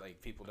phone. Yeah. But,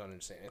 like people don't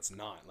understand. It's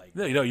not like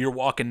You're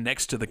walking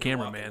next to the you're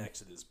walking cameraman. next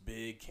to this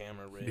big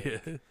camera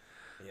rig. Yeah.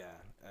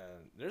 Yeah,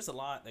 there's a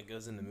lot that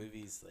goes into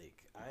movies.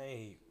 Like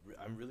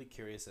I'm really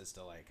curious as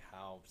to like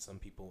how some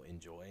people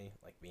enjoy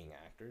like being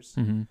actors.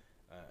 Mm-hmm.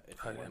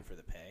 If it weren't for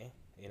the pay,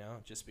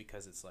 just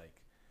because it's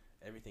like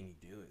everything you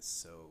do is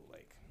so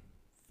like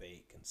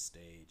fake and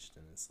staged,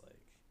 and it's like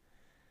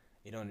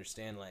you don't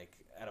understand, like,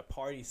 at a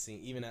party scene,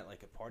 even at,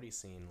 like, a party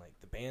scene, like,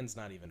 the band's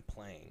not even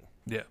playing.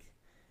 Yeah.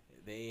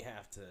 Like, they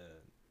have to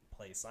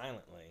play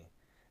silently,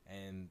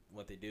 and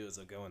what they do is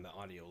they'll go in the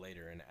audio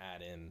later and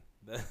add in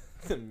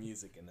the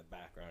music in the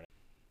background.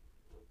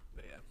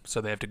 But yeah.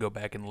 So they have to go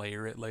back and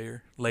layer it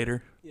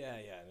later. Yeah,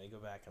 they go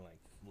back and, like,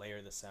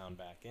 layer the sound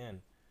back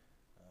in.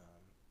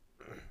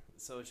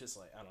 So it's just,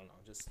 like, I don't know,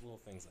 just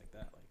little things like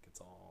that. Like, it's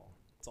all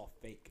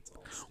fake. It's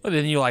all staged. Well,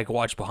 then you like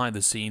watch behind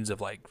the scenes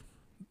of like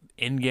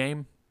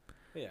Endgame,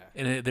 Yeah.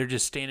 and they're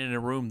just standing in a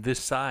room this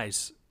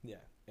size. Yeah,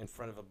 in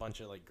front of a bunch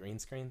of like green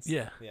screens.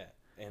 Yeah. Yeah,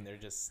 and they're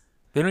just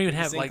They don't even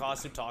have have like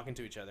costume talking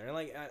to each other, and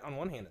like on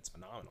one hand, it's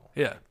phenomenal.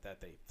 Yeah. like, that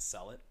they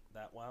sell it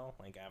that well,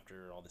 like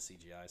after all the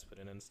CGI is put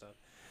in and stuff.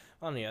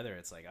 On the other,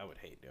 it's like I would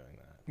hate doing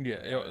that.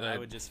 Yeah, Like, I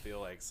would just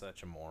feel like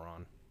such a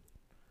moron.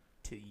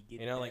 Till you get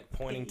You know, like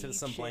pointing to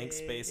some blank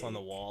space on the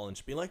wall and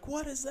just be like,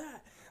 "What is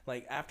that?"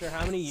 Like, after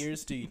how many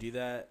years do you do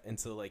that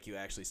until like you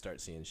actually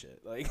start seeing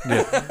shit? Like, you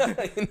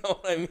know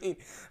what I mean?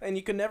 And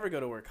you could never go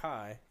to work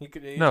high. You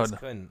just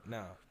couldn't.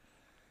 No.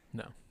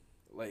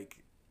 Like,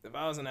 if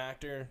I was an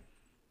actor,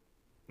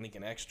 like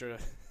an extra,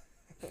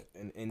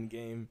 an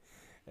in-game,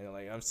 and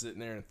like I'm sitting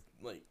there and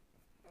like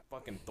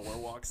fucking Thor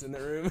walks in the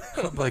room.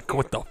 I'm like,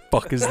 what the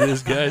fuck is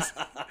this, guys?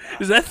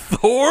 Is that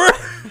Thor,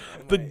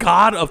 the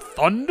god of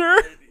thunder?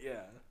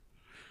 Yeah.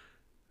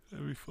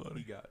 That'd be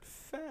funny. He got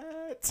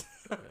fat.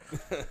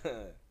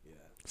 Yeah.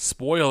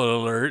 Spoiler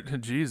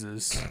alert!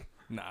 Jesus.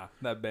 Nah,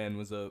 that band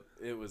was up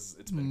It's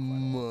been quite a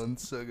long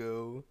months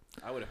ago.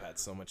 I would have had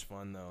so much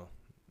fun though.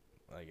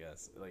 I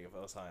guess, like, if I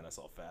was high and I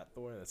saw Fat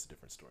Thor, that's a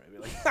different story. I'd be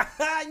like, "Ha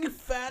ha, you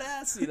fat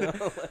ass," you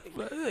know.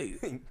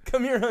 Like,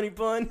 come here, honey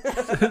bun.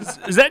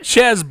 Is that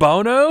Chaz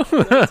Bono?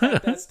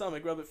 Tap that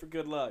stomach, rub it for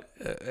good luck.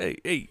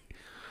 Hey.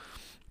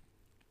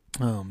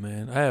 Oh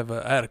man, I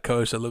had a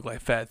coach that looked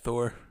like Fat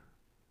Thor.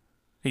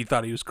 He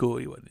thought he was cool.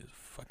 He wasn't. He was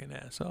a fucking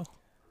asshole.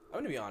 I'm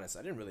gonna be honest.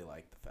 I didn't really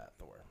like the Fat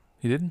Thor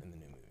He didn't. in the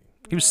new movie.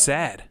 He was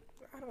sad.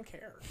 I don't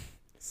care.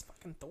 It's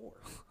fucking Thor.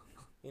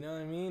 You know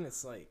what I mean?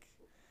 It's like,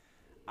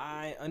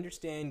 I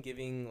understand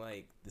giving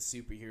like the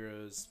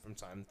superheroes from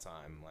time to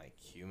time like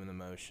human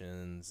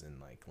emotions and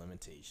like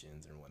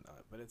limitations and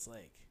whatnot, but it's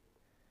like,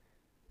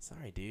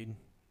 sorry, dude,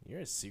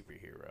 you're a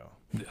superhero.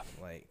 Yeah.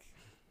 Like,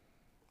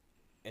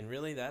 and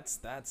really, that's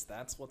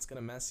what's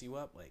gonna mess you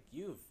up. Like,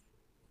 you've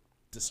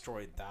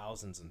destroyed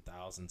thousands and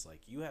thousands.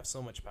 Like, you have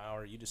so much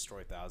power. You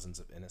destroy thousands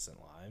of innocent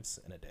lives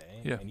in a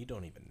day, Yeah. and you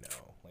don't even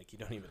know. Like, you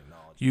don't even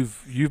acknowledge.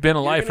 You've been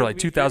alive for like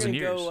 2,000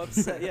 you're gonna years. go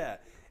upset, yeah,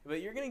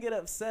 but you're gonna get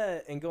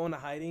upset and go into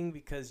hiding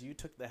because you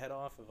took the head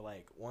off of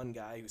like one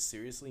guy who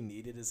seriously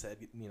needed his head,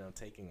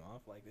 taking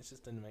off. Like, this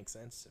just didn't make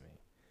sense to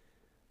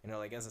me.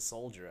 Like, as a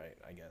soldier,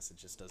 I guess it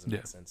just doesn't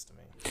make sense to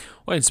me.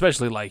 Well,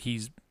 especially like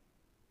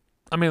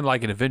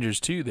like in Avengers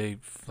 2,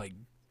 they've like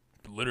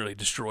literally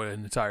destroyed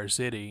an entire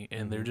city,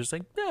 and they're just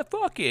like, yeah,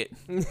 fuck it.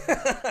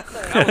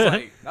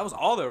 That was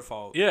all their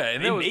fault. Yeah,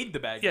 and they that was- made the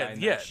bad guy.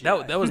 Yeah,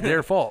 that was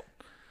their fault.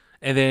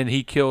 And then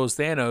he kills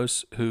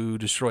Thanos, who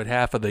destroyed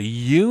half of the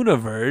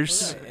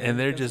universe, Right, and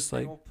they're becomes just a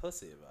big like, old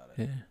pussy about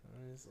it. yeah.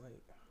 And it's like,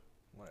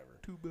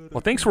 whatever. Well,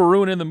 thanks for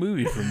ruining the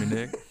movie for me,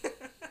 Nick.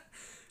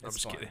 I'm It's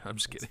just fun. kidding. I'm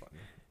just It's kidding. fun.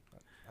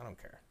 I don't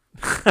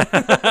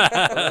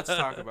care. Let's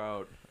talk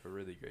about a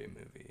really great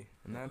movie,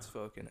 and that's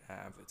fucking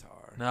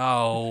Avatar.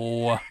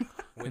 No.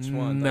 Which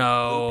one? The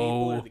No. blue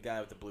people or the guy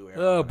with the blue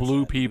arrow?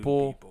 Blue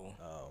people.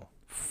 Oh,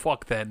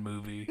 Fuck that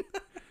movie.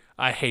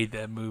 I hate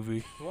that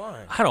movie.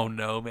 why? I don't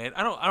know, man.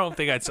 I don't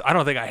think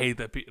I hate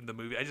the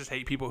movie. I just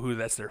hate people who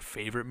that's their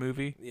favorite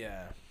movie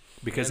Yeah.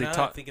 because And they now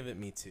talk. I think of it,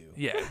 me too.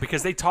 Yeah,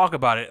 because they talk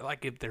about it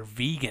like if they're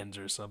vegans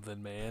or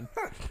something, man.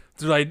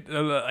 It's like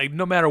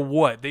no matter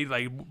what, they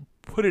like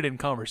put it in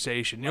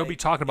conversation. You'll be Like,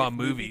 talking about if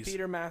movie movies.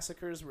 theater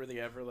massacres, were they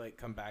ever like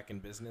come back in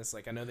business?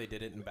 Like, I know they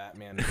did it in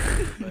Batman,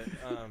 but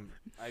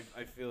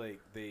I feel like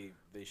they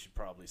should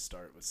probably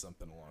start with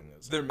something along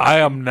those lines. I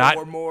am not.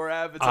 Four more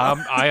Avatar.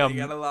 I am. You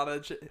got a lot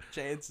of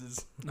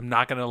chances. I'm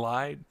not gonna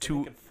lie. They're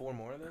making 4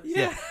 more of those?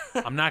 Yeah,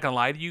 I'm not gonna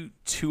lie to you.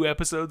 2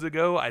 episodes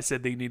ago, I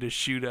said they need to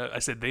shoot up. I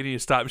said they need to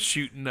stop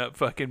shooting up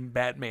fucking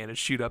Batman and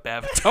shoot up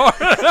Avatar.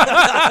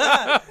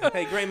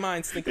 Hey, great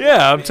minds think.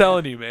 Yeah, I'm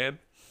telling you, man.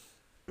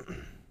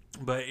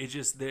 But it's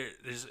just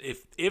there's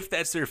if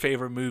that's their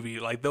favorite movie,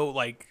 like they'll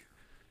like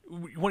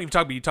you won't even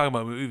talking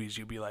about movies.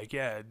 You'd be like,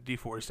 yeah,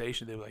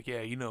 deforestation. They'd be like,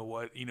 yeah, you know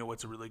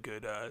what's a really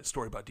good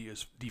story about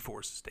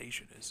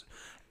deforestation is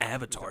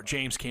Avatar.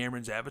 James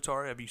Cameron's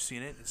Avatar. Have you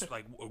seen it? It's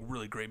like a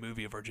really great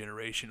movie of our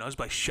generation. I was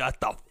like,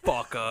 shut the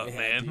fuck up, Yeah,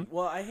 man. dude.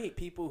 Well, I hate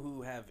people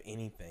who have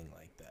anything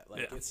like that.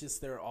 Like, Yeah. it's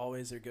just they're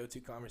always their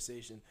go-to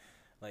conversation.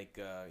 Like,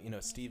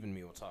 Steve and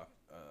me will talk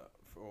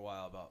for a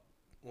while about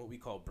what we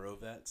call bro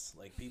vets.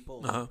 Like,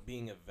 people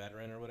being a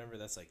veteran or whatever,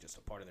 that's like just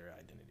a part of their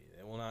identity.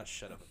 They will not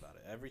shut up about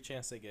it. Every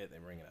chance they get, they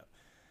bring it up.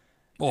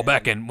 Well,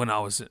 back in when I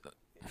was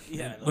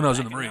Yeah, when I was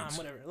in the back Marines.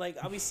 whatever. Like,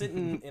 I'll be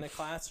sitting in a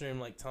classroom,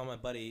 like, telling my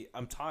buddy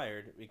I'm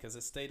tired because I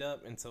stayed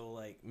up until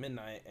like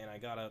midnight and I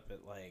got up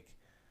at like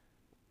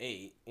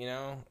 8, you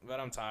know, but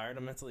I'm tired.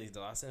 I'm mentally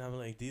exhausted. I'm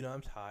like, dude,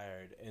 I'm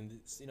tired. And,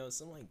 you know,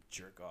 some, like,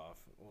 jerk off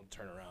will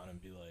turn around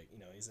and be like, you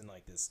know, he's in,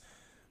 like, this,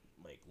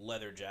 like,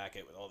 leather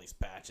jacket with all these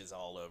patches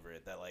all over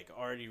it that, like,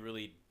 already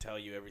really tell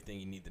you everything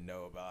you need to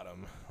know about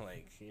him.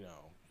 Like, you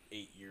know,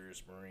 8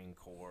 years Marine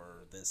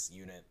Corps, this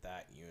unit,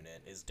 that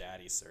unit, his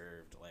daddy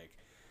served, like,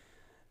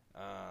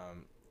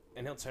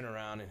 and he'll turn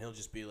around and he'll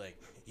just be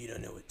like, you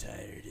don't know what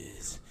tired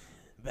is.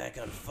 Back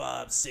on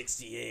FOB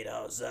 68,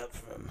 I was up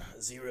from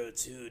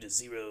 02 to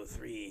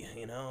 03,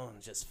 you know,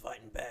 just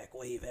fighting back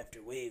wave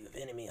after wave of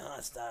enemy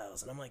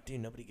hostiles. And I'm like,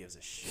 dude, nobody gives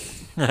a shit.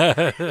 All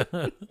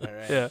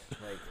right? Yeah.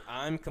 Like,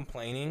 I'm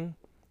complaining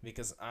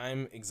because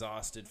I'm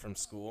exhausted from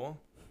school.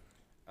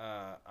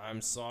 I'm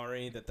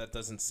sorry that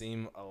doesn't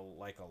seem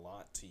like a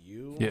lot to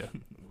you. Yeah.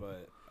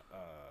 But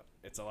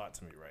it's a lot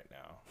to me right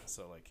now.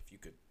 So, like, if you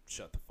could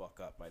shut the fuck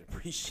up, I'd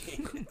appreciate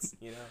it,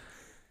 you know?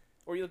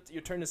 Or you'll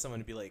turn to someone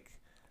and be like,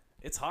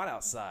 it's hot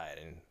outside,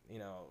 and, you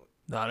know.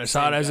 Not as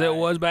hot as it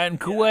was back in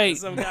Kuwait.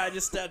 Some guy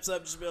just steps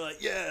up, just be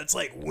like, yeah, it's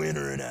like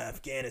winter in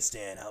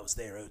Afghanistan. I was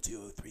there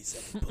 02, 03,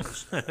 second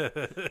push.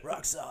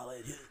 Rock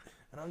solid.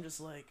 And I'm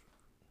just like,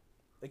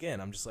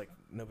 again,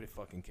 nobody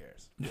fucking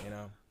cares, you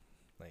know?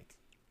 Like,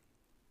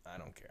 I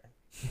don't care.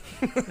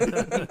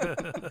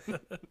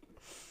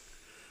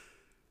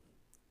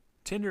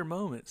 Tender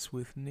moments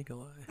with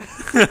Nikolai.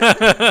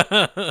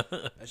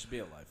 I should be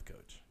a life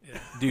coach. Yeah.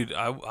 Dude,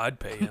 I'd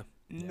pay him.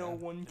 No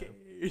one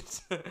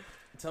cares.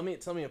 Tell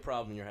me a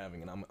problem you're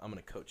having, and I'm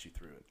gonna coach you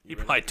through it. He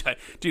probably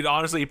dude,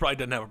 honestly, he probably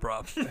doesn't have a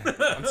problem.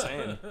 I'm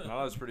saying,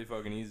 no, it's pretty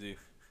fucking easy.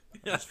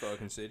 Just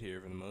fucking sit here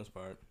for the most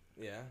part.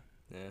 Yeah.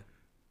 Yeah.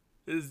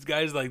 This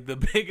guy's like the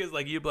biggest,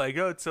 like, you'd be like,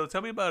 oh, so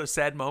tell me about a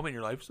sad moment in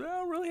your life. So I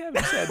don't really have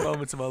any sad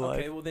moments in my life.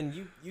 Okay, well then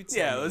you tell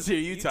Yeah, me. let's hear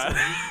you, Tyler.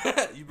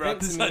 You brought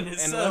this on and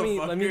yourself.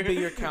 let me be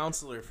your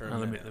counselor for a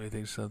Let minute. me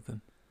think of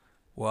something.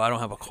 Well, I don't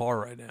have a car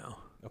right now.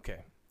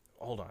 Okay,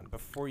 hold on.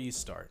 Before you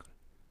start,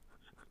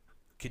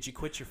 could you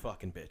quit your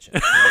fucking bitching?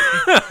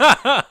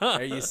 Like,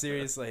 are you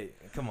serious? Like,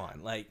 come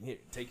on. Like, here,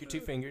 take your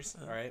 2 fingers.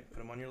 All right, put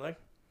them on your leg.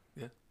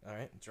 Yeah. All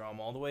right, draw them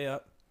all the way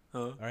up.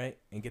 All right,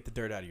 and get the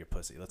dirt out of your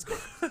pussy. Let's go.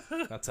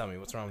 Now tell me,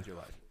 what's wrong with your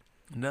life?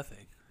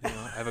 Nothing. You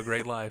know, I have a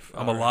great life.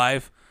 I'm All right.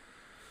 alive.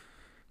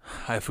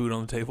 I have food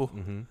on the table.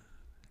 Mm-hmm.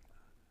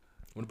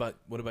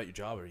 What about your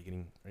job? Are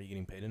you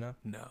getting paid enough?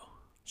 No.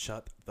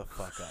 Shut the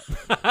fuck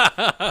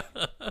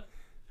up.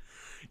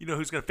 You know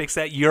who's gonna fix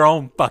that? Your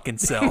own fucking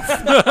self.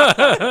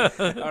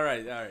 all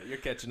right, you're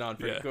catching on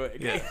pretty quick.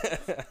 Yeah.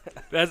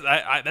 That's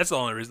the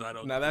only reason I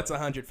don't. Now that's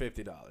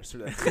 $150 for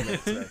that 2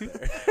 minutes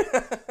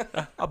right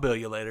there. I'll bill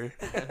you later.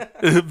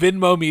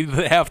 Venmo me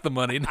half the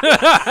money.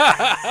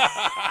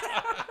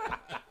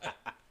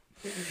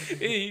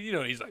 You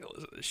know, he's not gonna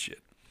listen to this shit.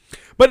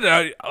 But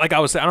like I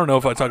was saying, I don't know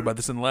if I talked about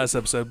this in the last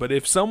episode, but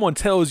if someone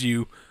tells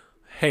you,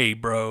 "Hey,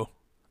 bro,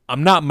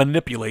 I'm not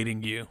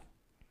manipulating you,"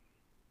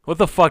 what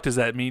the fuck does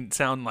that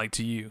sound like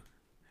to you?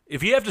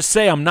 If you have to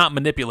say I'm not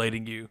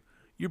manipulating you,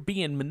 you're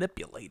being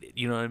manipulated.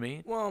 You know what I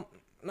mean? Well,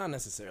 not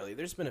necessarily.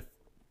 There's been a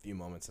few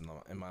moments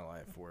in my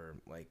life where,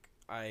 like,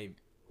 I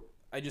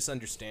just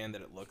understand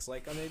that it looks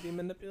like I may be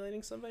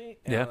manipulating somebody,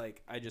 and Yeah.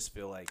 like I just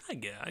feel like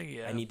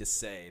I I need to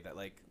say that,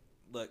 like,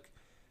 look,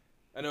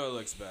 I know it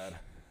looks bad,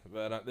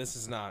 but this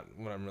is not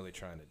what I'm really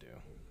trying to do.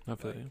 I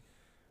feel Like, you.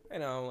 You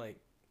know, like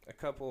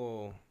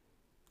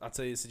I'll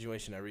tell you a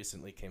situation I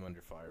recently came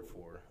under fire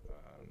for.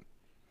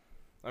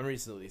 I'm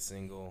recently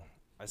single.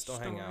 I still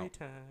hang out.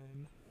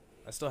 Time.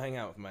 I still hang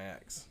out with my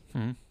ex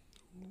Mhm.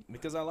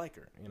 because I like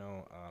her. You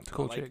know, It's a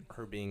cool I like chick.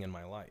 her being in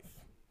my life,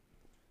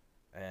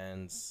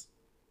 and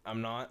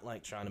I'm not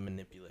like trying to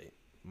manipulate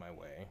my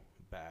way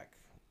back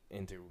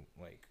into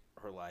like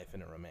her life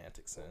in a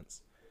romantic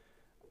sense.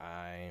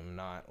 I'm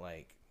not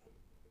like,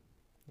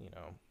 you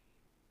know,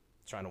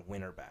 trying to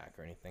win her back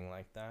or anything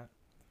like that.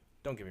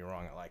 Don't get me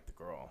wrong, I like the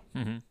girl.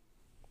 Mm-hmm.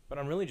 But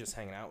I'm really just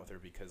hanging out with her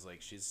because,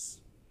 like,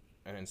 she's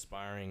an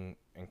inspiring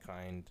and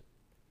kind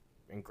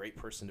and great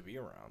person to be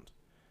around.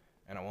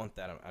 And I want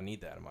that. I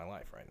need that in my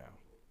life right now.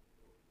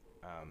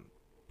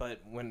 But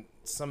when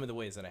some of the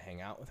ways that I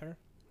hang out with her,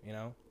 you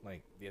know,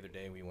 like the other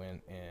day we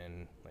went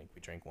and, like,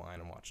 we drank wine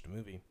and watched a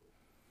movie,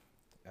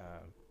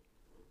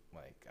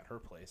 like, at her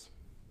place.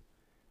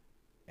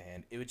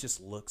 And it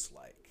just looks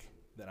like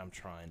that I'm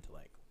trying to,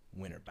 like,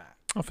 win her back.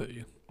 I feel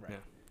you. Right. Yeah.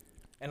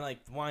 And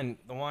like the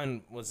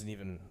wine wasn't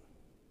even,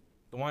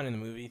 the wine in the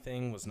movie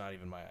thing was not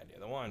even my idea.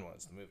 The wine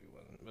was, the movie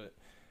wasn't. But,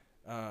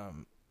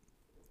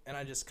 and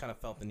I just kind of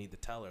felt the need to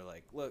tell her,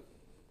 like, look,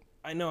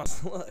 I know how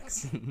it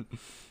looks,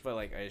 but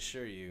like I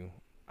assure you,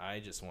 I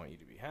just want you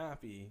to be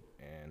happy,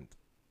 and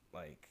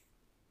like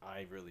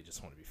I really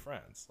just want to be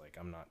friends. Like,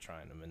 I'm not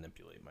trying to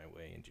manipulate my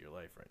way into your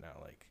life right now.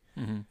 Like,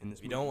 Mm-hmm. And this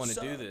if you don't movie want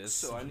to do sucks, this,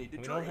 so I need to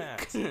we drink. don't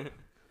have to.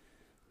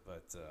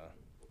 But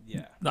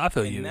yeah. I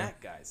feel In you. that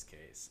guy's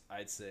case,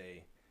 I'd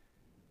say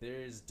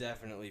there's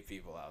definitely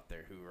people out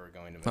there who are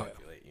going to Oh, yeah.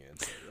 manipulate you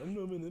and say, I'm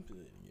not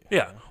manipulating you.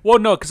 Yeah. You know? Well,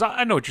 no, because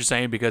I know what you're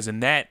saying. Because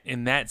in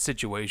that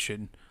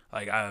situation,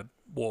 like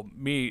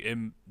me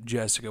and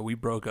Jessica, we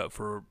broke up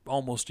for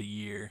almost a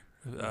year,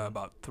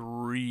 about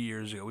 3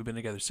 years ago. We've been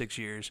together 6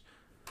 years.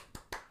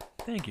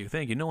 Thank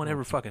you. No one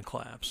ever fucking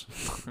claps.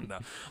 No.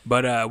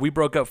 But we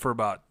broke up for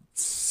about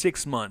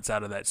 6 months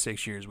out of that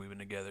 6 years we've been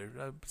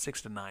together.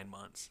 6 to 9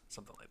 months,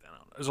 something like that. I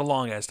don't know. It was a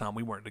long ass time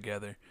we weren't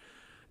together.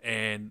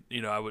 And,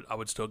 I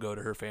would still go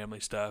to her family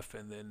stuff,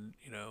 and then,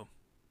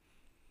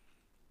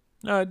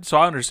 so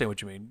I understand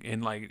what you mean.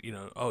 And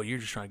oh, you're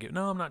just trying to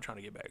no, I'm not trying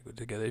to get back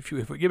together. If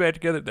we get back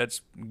together,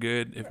 that's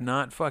good. If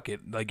not, fuck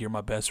it. Like, you're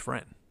my best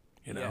friend,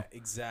 Yeah,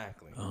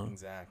 exactly.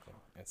 Exactly.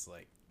 It's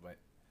like, but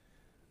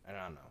I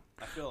don't know.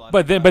 I feel a lot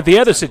but the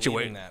other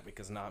situation, that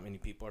because not many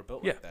people are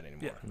built like that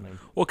anymore. Yeah.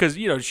 Well, because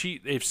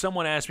if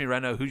someone asked me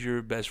right now, who's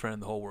your best friend in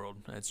the whole world,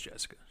 that's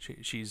Jessica.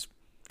 She's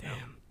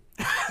damn.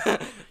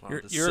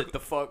 You're sit the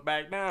fuck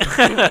back down.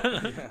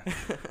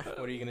 What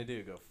are you gonna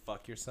do? Go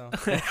fuck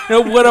yourself?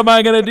 What am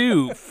I gonna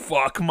do?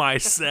 Fuck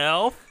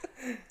myself?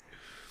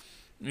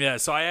 Yeah,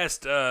 so I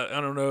asked, I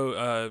don't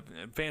know,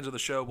 fans of the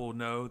show will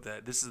know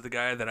that this is the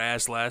guy that I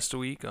asked last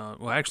week.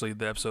 Actually,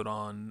 the episode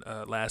on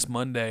last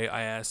Monday,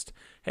 I asked,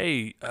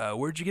 hey,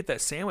 where'd you get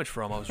that sandwich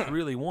from? I was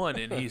really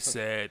wanting. And he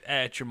said,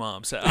 at your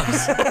mom's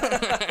house. So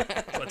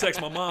I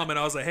texted my mom, and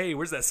I was like, hey,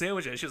 where's that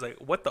sandwich at? She was like,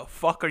 what the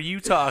fuck are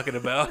you talking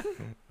about?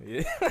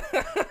 Yeah.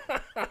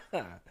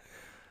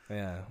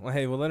 Yeah. Well,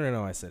 hey, we'll let her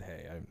know I said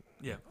hey.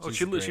 Yeah. Oh,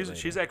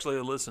 she's actually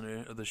a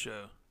listener of the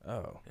show.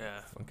 Oh.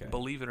 Yeah. Okay.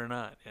 Believe it or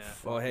not. Yeah.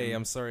 Well, hey,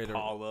 I'm sorry to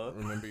Paula.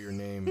 remember your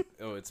name.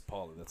 Oh, it's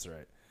Paula. That's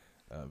right.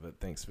 But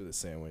thanks for the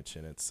sandwich,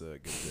 and it's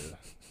good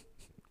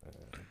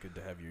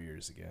to have your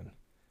ears again.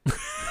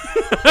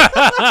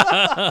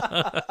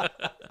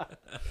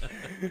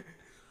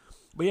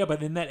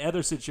 But in that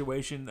other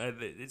situation,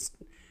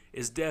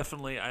 it's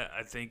definitely.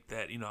 I think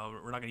that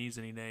we're not going to use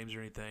any names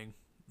or anything.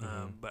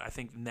 But I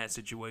think in that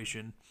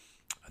situation,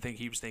 I think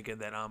he was thinking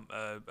that I'm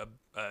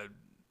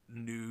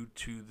new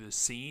to the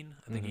scene.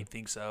 I think he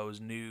thinks I was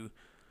new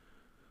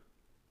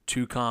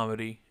to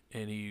comedy,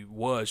 and he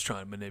was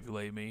trying to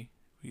manipulate me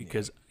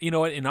because and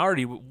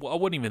I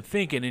wasn't even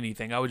thinking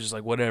anything. I was just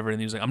like whatever, and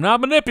he was like, I'm not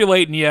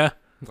manipulating you,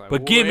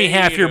 but give me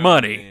half your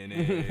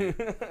money.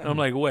 I'm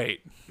like,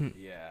 wait.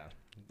 Yeah,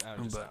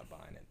 I'm just not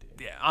buying it,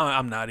 dude. Yeah,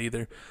 I'm not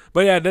either.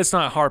 But yeah, let's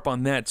not harp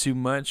on that too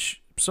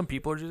much. Some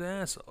people are just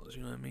assholes.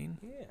 You know what I mean?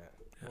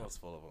 Yeah. World's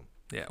full of them.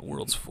 Yeah,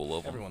 world's full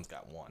of them. Everyone's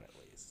got one at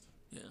least.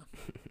 Yeah.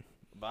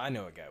 But I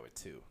know a guy with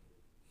two.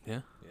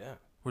 Yeah? Yeah.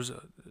 Where's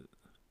that?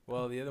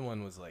 Well, the other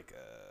one was like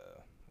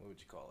what would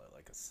you call it?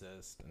 Like a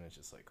cyst, and it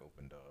just like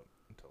opened up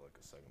into like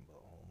a second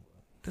butthole.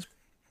 Was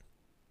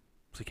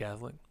he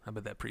Catholic? I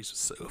bet that priest was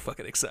so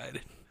fucking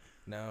excited.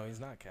 No, he's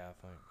not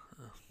Catholic.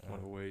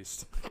 What a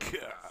waste.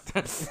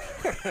 God.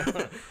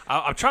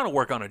 I'm trying to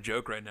work on a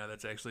joke right now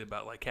that's actually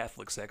about like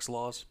Catholic sex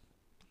laws.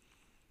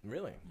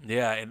 Really?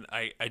 Yeah, and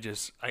I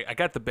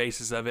got the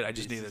basis of it. I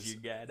just need You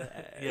gotta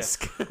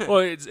ask. Yeah. Well,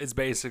 it's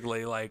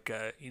basically like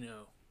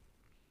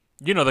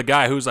the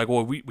guy who's like,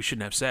 well, we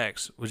shouldn't have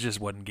sex,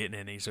 wasn't getting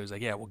any. So he's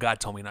like, yeah, well, God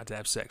told me not to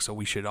have sex, so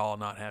we should all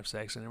not have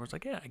sex. And everyone's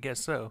like, yeah, I guess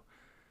so.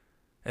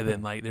 And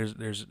then like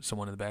there's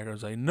someone in the background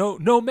who's like,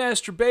 no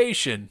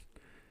masturbation.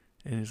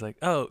 And he's like,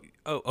 oh,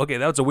 okay,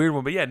 that was a weird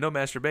one, but yeah, no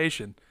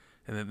masturbation.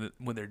 And then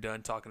when they're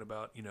done talking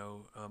about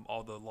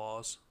all the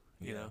laws,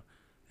 they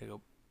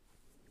go.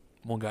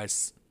 One guy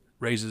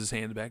raises his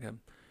hand in the back. Can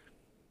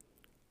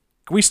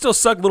we still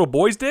suck little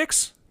boys'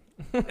 dicks?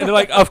 And they're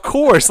like, of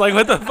course. Like,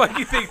 what the fuck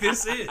you think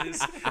this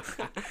is?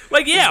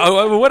 Like, yeah,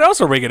 what else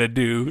are we going to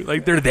do?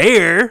 Like, they're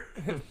there.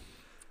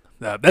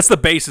 No, that's the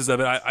basis of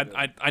it.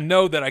 I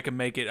know that I can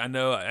make it. I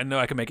know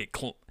I can make it.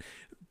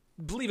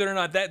 Believe it or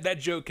not, that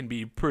joke can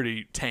be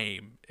pretty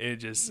tame. It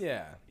just,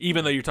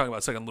 even though you're talking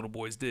about sucking little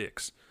boys'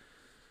 dicks.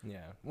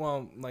 Yeah.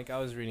 Well, like, I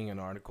was reading an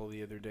article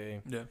the other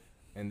day. Yeah.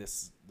 And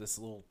this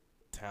little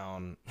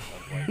town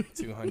of like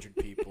 200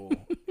 people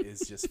is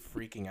just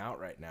freaking out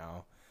right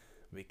now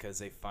because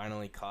they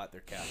finally caught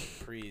their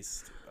Catholic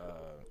priest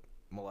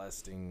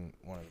molesting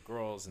one of the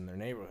girls in their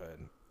neighborhood,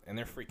 and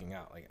they're freaking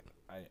out.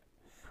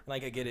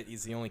 Like I get it,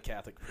 he's the only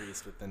Catholic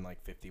priest within like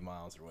 50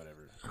 miles or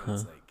whatever.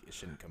 It's like it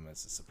shouldn't come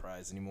as a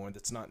surprise anymore.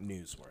 That's not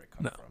news where I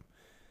come from.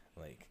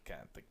 Like,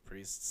 Catholic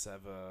priests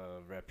have a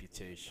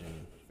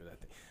reputation for that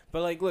thing.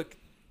 But like, look,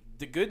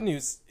 the good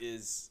news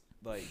is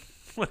like,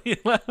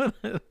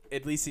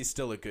 at least he's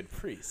still a good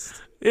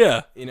priest.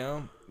 Yeah.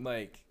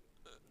 Like,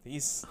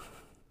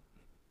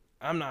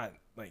 I'm not,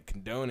 like,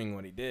 condoning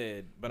what he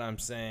did, but I'm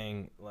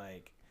saying,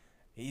 like,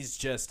 he's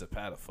just a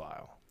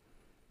pedophile.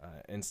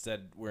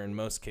 Instead, where in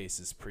most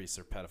cases, priests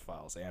are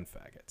pedophiles and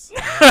faggots.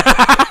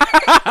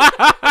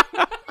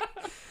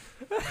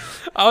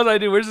 I was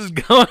like, dude, where's this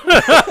going?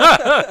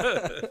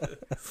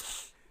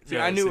 See,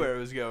 I knew where it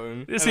was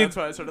going. And that's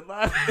why I started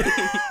laughing.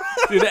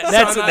 Dude, I'm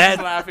not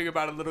just laughing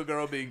about a little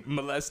girl being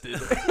molested.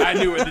 I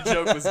knew where the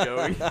joke was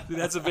going. Dude,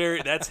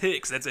 that's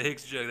Hicks. That's a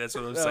Hicks joke. That's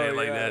what I'm saying,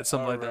 like that,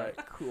 something like that.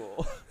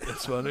 Cool.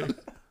 That's funny.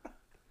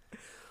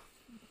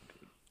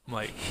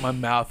 Like, my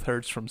mouth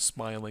hurts from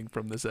smiling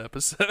from this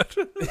episode.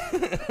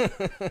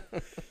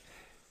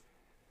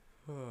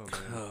 Oh,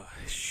 man. Oh,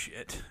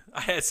 shit.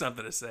 I had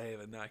something to say,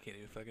 but now I can't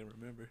even fucking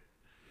remember.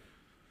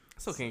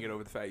 still can't get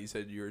over the fact you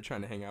said you were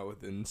trying to hang out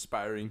with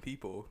inspiring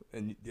people,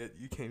 and yet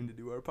you came to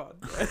do our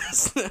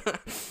podcast.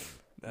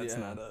 That's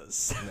not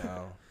us.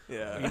 No.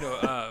 Yeah. You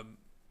know,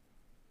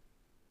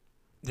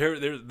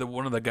 they're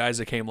one of the guys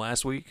that came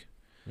last week.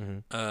 Mm-hmm.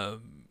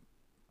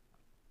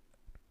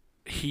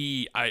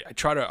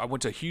 I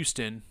went to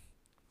Houston,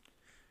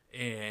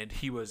 and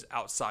he was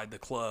outside the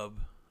club.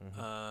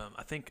 Mm-hmm.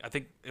 I think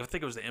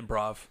it was the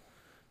Improv.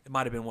 It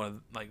might have been one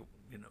of one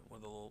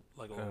of the little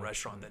a little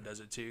restaurant that does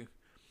it too.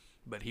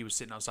 But he was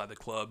sitting outside the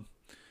club,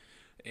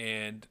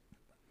 and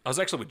I was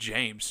actually with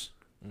James,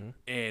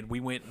 and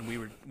we went and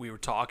we were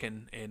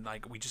talking, and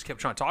like we just kept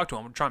trying to talk to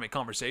him, trying to make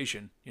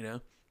conversation. You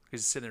know,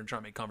 he's sitting there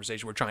trying to make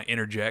conversation. We're trying to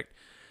interject,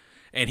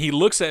 and he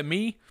looks at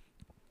me,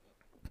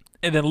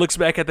 and then looks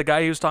back at the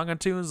guy he was talking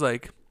to, and is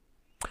like,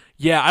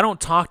 "Yeah, I don't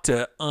talk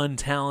to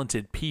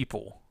untalented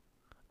people.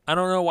 I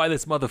don't know why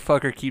this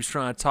motherfucker keeps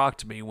trying to talk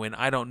to me when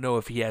I don't know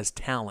if he has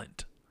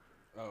talent."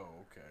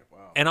 Oh, okay.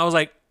 Wow. And I was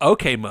like,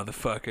 "Okay,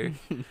 motherfucker."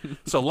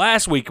 So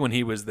last week when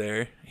he was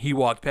there, he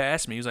walked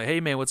past me. He was like, "Hey,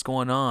 man, what's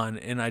going on?"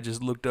 And I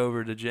just looked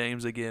over to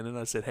James again, and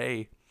I said,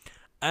 "Hey,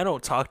 I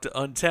don't talk to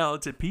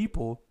untalented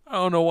people. I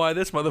don't know why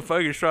this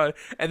motherfucker's trying."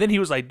 And then he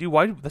was like, "Dude,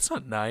 why? That's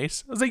not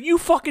nice." I was like, "You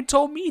fucking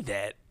told me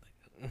that."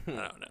 I don't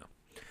know.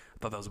 I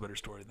thought that was a better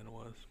story than it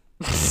was.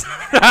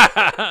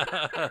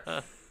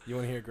 You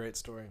want to hear a great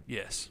story?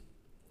 Yes.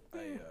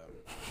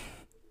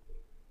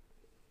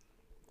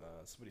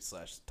 Somebody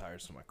slashed the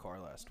tires to my car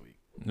last week.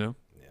 No.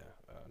 Yeah,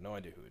 no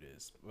idea who it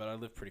is, but I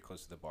live pretty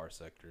close to the bar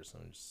sector, so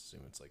I'm just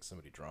assuming it's like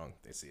somebody drunk.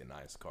 They see a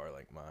nice car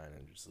like mine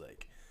and just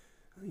like,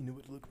 "Oh, you know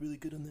what would look really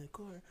good on that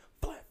car?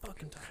 Flat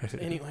fucking tires."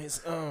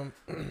 Anyways, so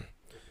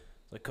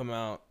I come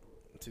out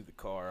to the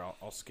car.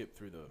 I'll skip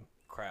through the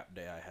crap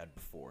day I had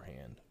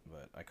beforehand,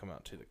 but I come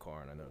out to the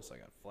car and I notice I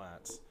got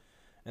flats,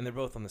 and they're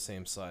both on the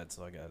same side,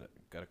 so I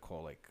gotta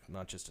call like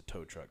not just a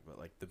tow truck, but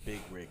like the big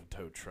rig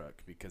tow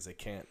truck, because they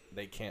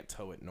can't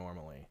tow it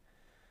normally.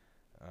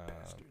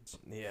 Bastards.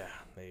 Yeah,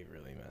 they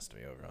really messed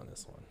me over on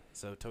this one.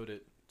 So towed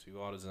it to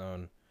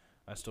AutoZone.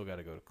 I still got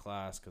to go to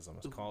class because I'm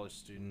a college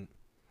student.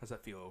 How's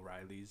that feel,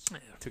 O'Reilly's? Yeah.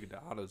 Took it to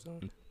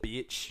AutoZone.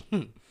 Bitch.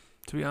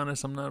 To be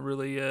honest, I'm not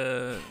really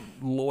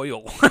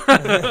loyal.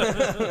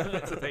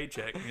 It's a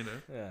paycheck, you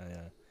know.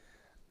 Yeah.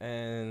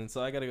 And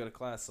so I got to go to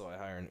class, so I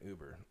hire an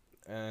Uber.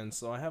 And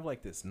so I have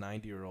like this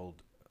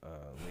 90-year-old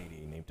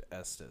lady named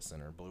Estes in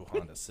her blue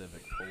Honda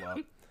Civic pull up.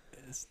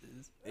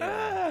 Estes.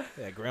 Yeah,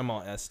 Grandma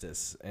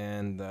Estes.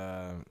 And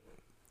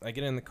I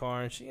get in the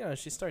car, and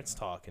she starts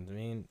talking to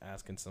me and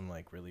asking some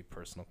like really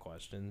personal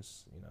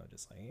questions.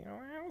 Just like,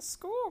 how's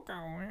school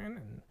going?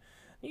 And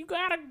you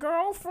got a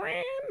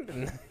girlfriend?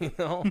 And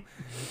and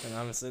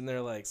I'm sitting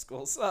there like,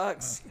 school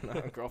sucks.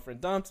 My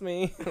girlfriend dumped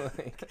me.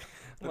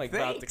 I'm like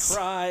about to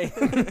cry.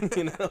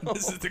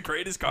 This is the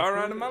greatest car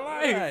ride of my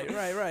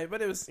life. Right.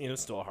 But it was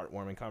still a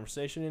heartwarming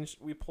conversation, and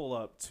we pull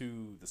up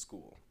to the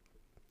school.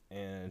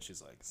 And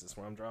she's like, "Is this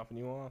where I'm dropping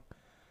you off?"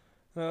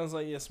 And I was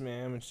like, "Yes,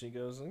 ma'am." And she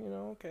goes,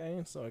 "Okay."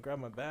 And so I grab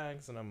my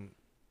bags, and I'm,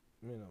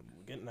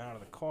 getting out of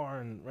the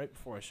car. And right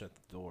before I shut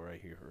the door, I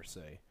hear her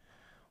say,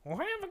 "Well,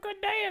 have a good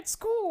day at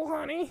school,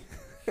 honey."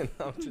 And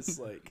I'm just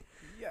like,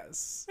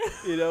 yes.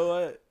 You know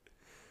what?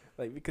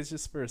 Like, because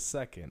just for a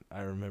second,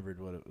 I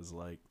remembered what it was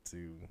like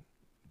to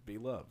be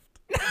loved.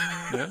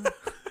 Yeah.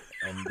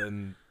 And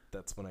then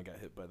that's when I got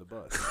hit by the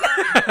bus.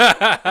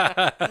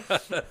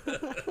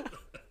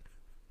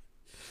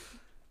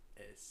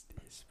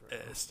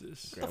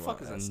 Estes. What the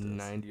fuck is Estes. a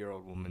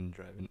 90-year-old woman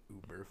driving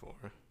Uber for?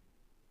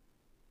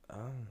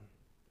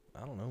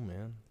 I don't know,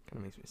 man. Kind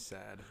of makes me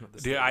sad.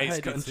 Dude, I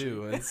do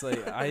too. It's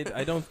like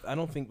I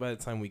don't think by the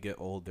time we get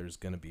old, there's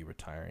gonna be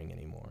retiring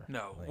anymore.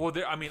 No. Like, Well,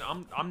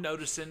 I'm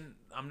noticing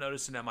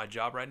at my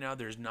job right now.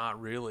 There's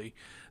not really.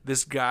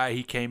 This guy,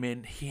 he came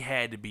in. He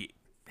had to be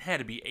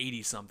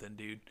 80 something,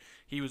 dude.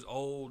 He was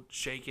old,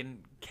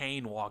 shaking,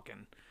 cane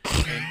walking,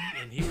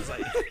 and he was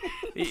like,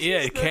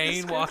 yeah,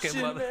 cane walking.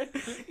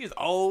 He's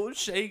old,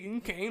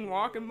 shaking, cane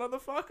walking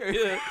motherfucker.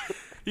 Yeah.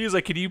 He was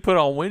like, "Can you put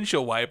on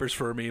windshield wipers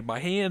for me? My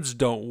hands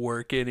don't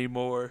work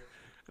anymore."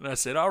 And I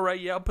said, "All right,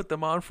 yeah, I'll put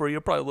them on for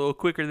you. Probably a little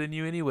quicker than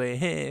you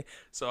anyway."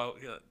 So,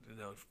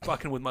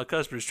 fucking with my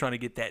customers, trying to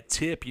get that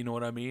tip. You know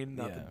what I mean?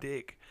 Not the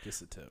dick.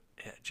 Just a tip.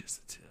 Yeah,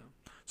 just the tip.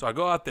 So I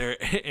go out there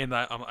and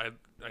I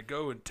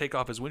go and take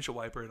off his windshield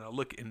wiper, and I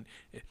look, and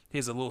he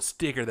has a little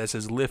sticker that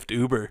says Lyft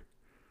Uber.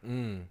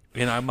 And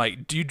I'm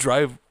like, "Do you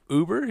drive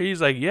Uber?"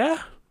 He's like,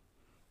 "Yeah."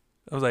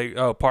 I was like,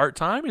 "Oh, part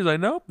time?" He's like,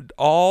 "Nope,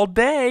 all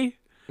day."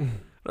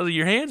 I was like,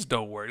 "Your hands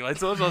don't work." Like,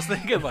 so I was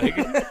thinking, like,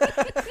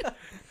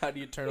 how do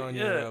you turn on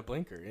your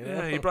blinker?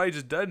 Yeah, he probably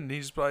just doesn't.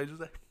 He's probably just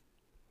like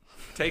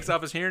takes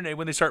off his hearing aid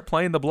when they start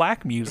playing the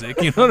black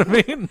music. You know what I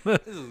mean?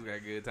 This is a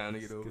good time to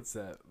get over. It's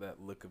that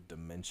look of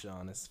dementia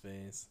on his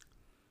face.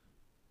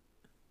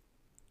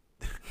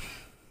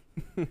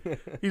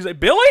 He's like,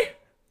 "Billy?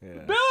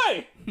 Yeah.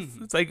 Billy?"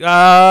 It's like,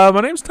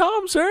 my name's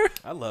Tom, sir.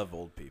 I love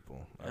old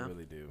people. Yeah. I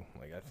really do.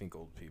 Like, I think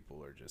old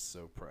people are just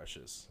so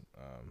precious.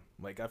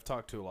 Like, I've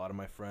talked to a lot of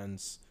my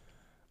friends,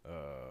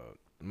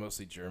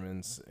 mostly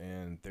Germans,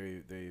 and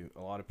they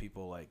a lot of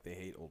people like they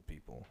hate old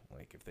people.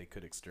 Like if they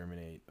could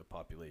exterminate a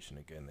population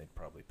again, they'd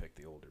probably pick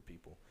the older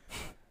people.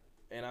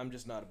 And I'm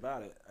just not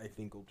about it. I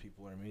think old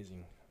people are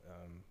amazing.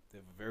 They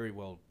have a very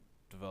well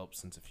developed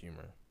sense of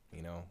humor,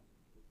 you know,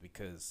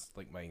 because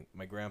like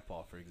my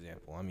grandpa, for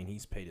example, I mean,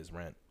 he's paid his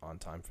rent on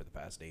time for the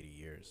past 80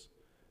 years,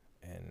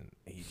 and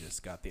he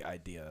just got the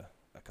idea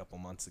a couple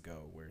months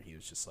ago where he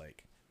was just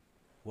like,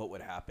 what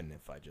would happen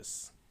if I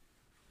just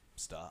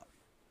stop?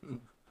 You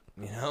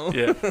know?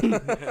 Yeah.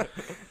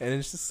 And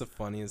it's just the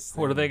funniest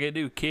thing. What are they gonna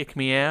do? Kick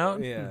me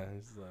out? Yeah,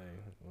 it's like,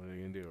 what are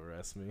you gonna do?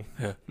 Arrest me?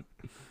 Yeah.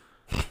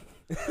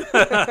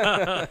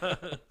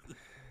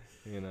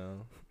 You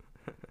know?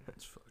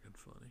 It's fucking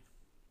funny.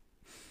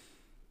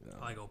 No.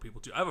 I like old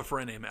people too. I have a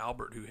friend named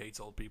Albert who hates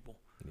old people,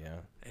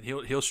 Yeah. and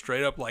he'll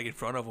straight up like in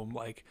front of them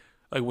like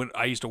when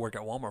I used to work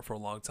at Walmart for a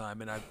long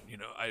time, and I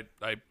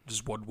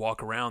just would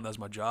walk around. That's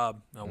my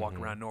job. I walk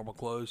around in normal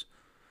clothes.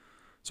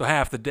 So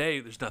half the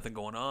day there's nothing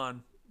going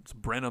on. It's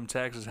Brenham,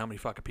 Texas. How many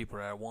fucking people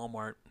are at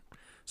Walmart?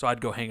 So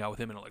I'd go hang out with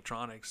him in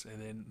electronics,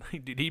 and then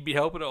he'd be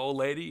helping an old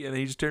lady, and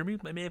he just turned to me,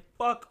 like, man,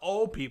 fuck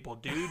old people,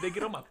 dude. They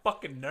get on my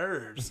fucking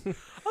nerves. I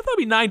thought it'd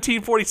be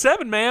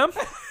 1947, ma'am.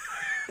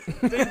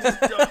 They just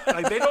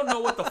they don't know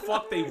what the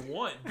fuck they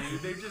want,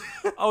 dude. They just,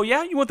 oh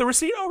yeah, you want the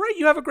receipt? All right,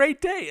 you have a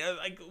great day.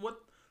 Like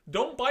what?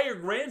 Don't buy your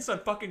grandson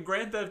fucking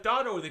Grand Theft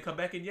Auto, and they come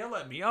back and yell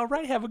at me. All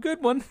right, have a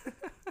good one.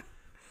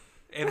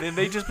 And then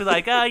they just be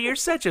like, oh, you're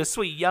such a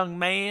sweet young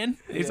man.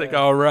 He's like,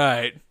 all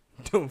right.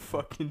 Don't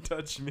fucking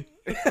touch me.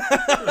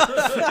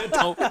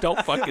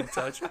 don't fucking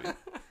touch me.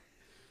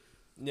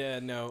 Yeah,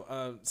 no.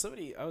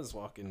 I was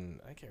walking.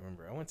 I can't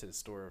remember. I went to the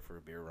store for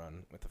a beer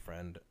run with a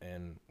friend,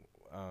 and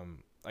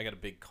I got a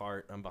big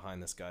cart. I'm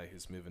behind this guy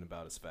who's moving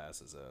about as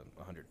fast as a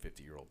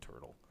 150-year-old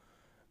turtle,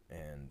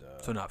 and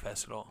So not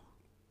fast at all.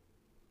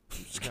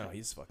 no,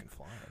 he's fucking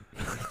flying.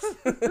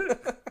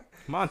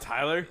 Come on,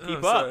 Tyler.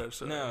 Keep Oh, up.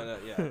 sorry. No,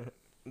 yeah.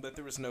 But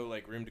there was no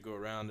like room to go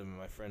around him, and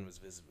my friend was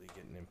visibly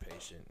getting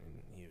impatient,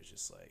 and he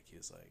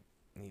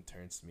and he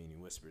turns to me and he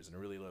whispers in a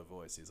really low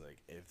voice, he's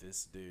like, if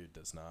this dude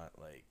does not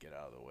like get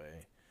out of the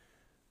way,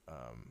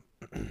 I'm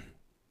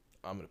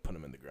gonna put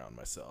him in the ground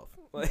myself.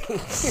 Like,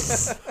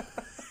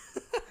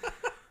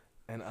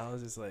 and I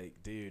was just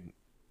like, dude,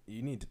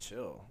 you need to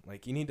chill.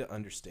 Like, you need to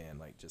understand.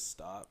 Like, just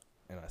stop.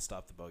 And I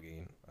stopped the buggy,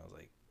 and I was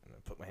like, and I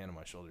put my hand on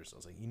my shoulder, so I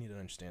was like, you need to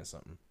understand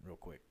something real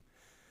quick.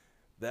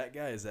 That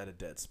guy is at a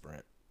dead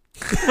sprint.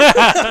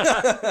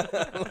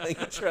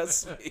 Like,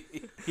 trust me.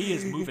 He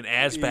is moving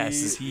as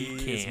fast as he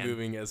He is can.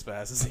 moving as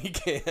fast as he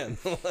can.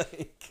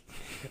 Like,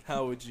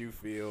 how would you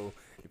feel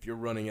if you're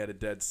running at a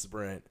dead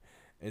sprint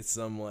and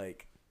some,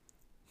 like,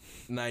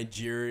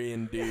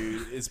 Nigerian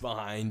dude is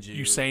behind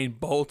you? Usain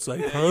Bolt's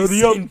like,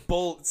 Hurry up.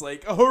 Bolt's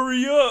like,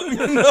 hurry up.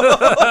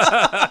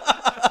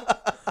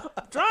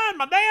 trying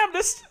my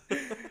damnedest.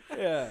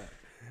 Yeah.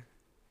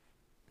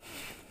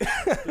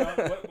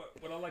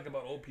 What I like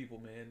about old people,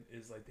 man,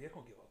 is like they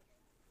don't give a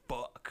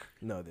fuck.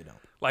 No, they don't.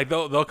 Like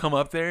they'll come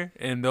up there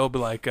and they'll be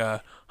like,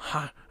 I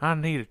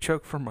need a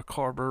choke from a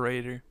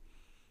carburetor.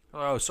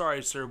 Oh,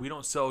 sorry, sir, we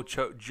don't sell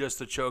just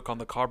the choke on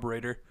the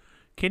carburetor.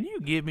 Can you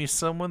give me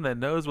someone that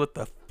knows what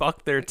the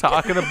fuck they're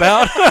talking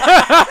about?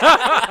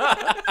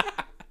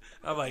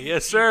 I'm like,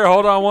 yes, sir.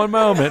 Hold on one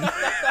moment.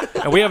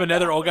 And we have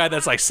another old guy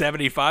that's like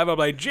 75. I'm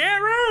like,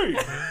 Jerry!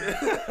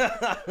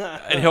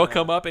 And he'll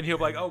come up and he'll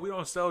be like, oh, we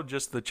don't sell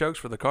just the chokes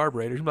for the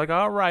carburetors. I'm like,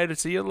 all right, I'll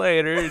see you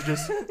later. It's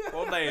just,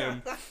 well,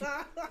 damn.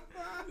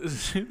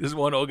 This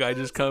one old guy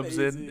just comes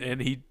in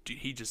and he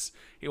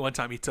one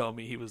time he told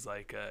me, he was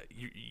like,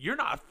 you're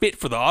not fit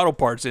for the auto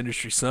parts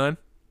industry, son.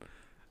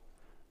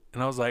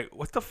 And I was like,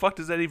 what the fuck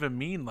does that even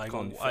mean? Like,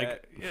 yeah,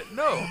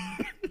 no.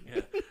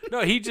 Yeah.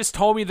 No, he just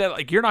told me that,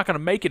 like, you're not going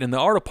to make it in the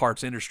auto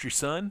parts industry,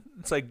 son.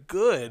 It's like,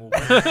 good.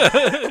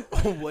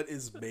 What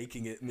is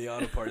making it in the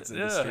auto parts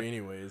industry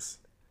anyways?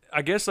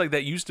 I guess, like,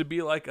 that used to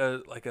be, like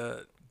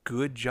a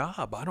good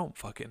job. I don't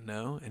fucking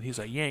know. And he's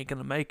like, you ain't going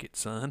to make it,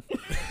 son.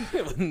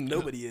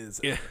 Nobody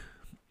is. Yeah.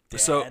 Dad.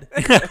 So,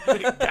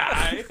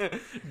 guy,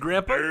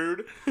 grandpa.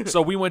 Bird.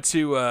 So we went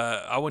to,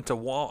 I went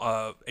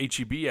to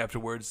HEB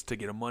afterwards to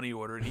get a money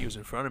order, and he was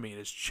in front of me, and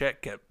his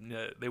check kept,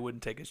 they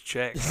wouldn't take his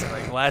check.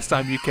 Like, last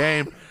time you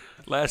came,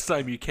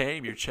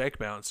 your check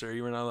bounced, sir.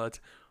 You were not allowed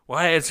to,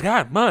 well, it's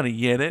got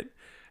money in it.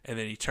 And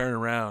then he turned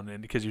around, and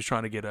because he was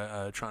trying to get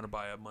trying to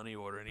buy a money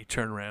order, and he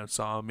turned around,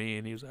 saw me,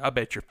 and he was like, I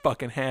bet you're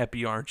fucking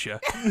happy, aren't you?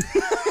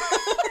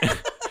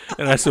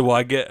 And I said, well,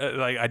 I get,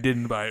 like, I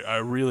didn't, but I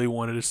really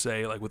wanted to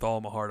say, like, with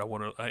all my heart,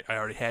 I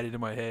already had it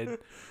in my head.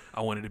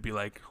 I wanted to be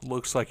like,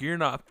 looks like you're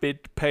not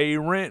fit to pay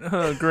rent,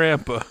 huh,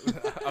 Grandpa?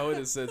 I would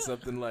have said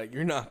something like,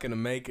 you're not going to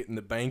make it in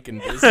the banking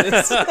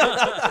business.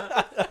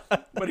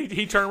 But he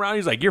he turned around.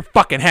 He's like, "You're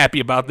fucking happy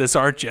about this,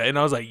 aren't you?" And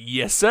I was like,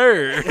 "Yes,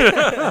 sir."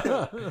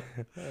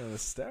 I'm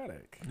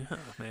ecstatic. Yeah,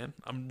 man,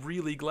 I'm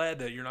really glad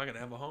that you're not gonna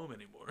have a home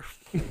anymore.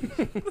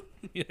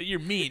 Yeah, you're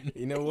mean.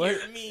 You know what?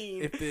 You're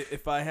mean.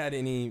 If I had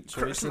any choice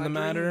Crush in my the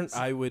matter, dreams.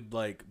 I would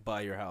like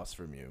buy your house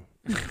from you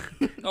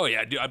Oh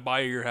yeah, dude, I'd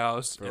buy your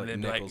house for and like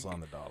then nickels like,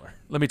 on the dollar.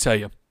 let me tell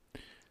you,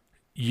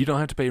 you don't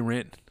have to pay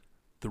rent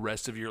the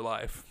rest of your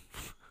life.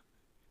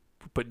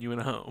 For putting you in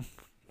a home.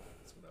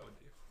 That's what I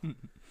would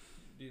do.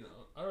 You know,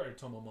 I already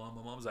told my mom.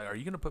 My mom was like, "Are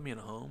you gonna put me in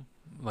a home,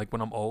 like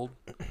when I'm old?"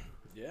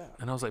 Yeah,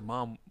 And I was like,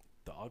 "Mom,"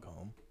 dog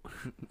home. I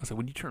was like,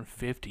 "When you turn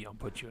 50, I'll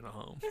put you in a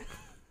home."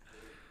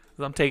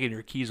 'Cause I'm taking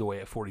your keys away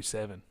at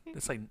 47.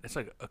 It's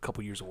like a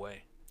couple years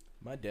away.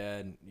 My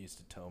dad used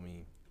to tell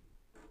me.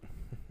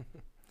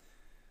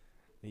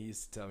 He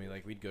used to tell me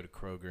like we'd go to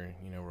Kroger,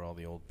 you know, where all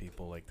the old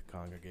people like to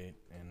congregate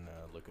and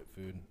look at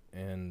food,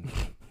 and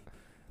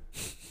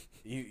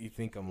you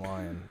think I'm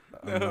lying?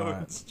 I'm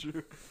not. It's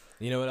true.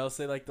 You know what else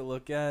they like to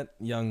look at?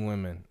 Young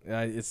women.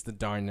 It's the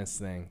darnest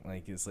thing.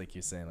 Like it's like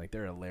you're saying, like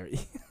they're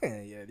hilarious.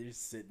 Yeah, they're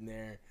sitting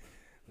there,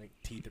 like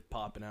teeth are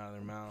popping out of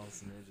their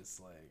mouths, and they're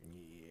just like,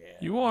 yeah.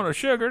 You want a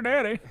sugar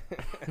daddy?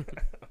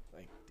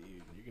 Like,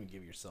 dude, you're gonna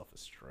give yourself a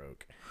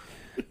stroke.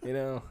 You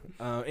know.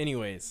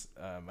 Anyways,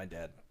 my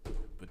dad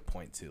would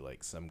point to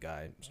like some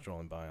guy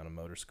strolling by on a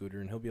motor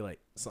scooter, and he'll be like,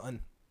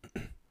 "Son,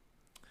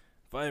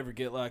 if I ever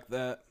get like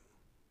that,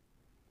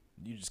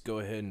 you just go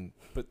ahead and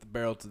put the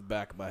barrel to the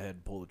back of my head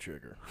and pull the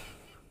trigger."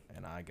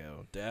 And I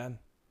go, "Dad,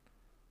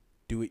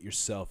 do it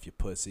yourself, you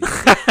pussy." You know,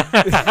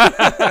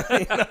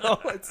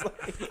 it's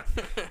like,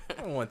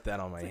 I don't want that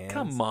on my hands.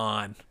 Come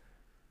on.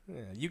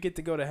 Yeah, you get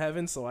to go to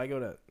heaven, so I go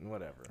to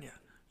whatever. Yeah.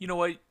 You know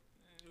what?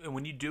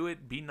 When you do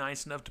it, be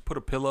nice enough to put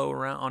a pillow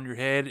around on your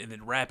head and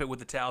then wrap it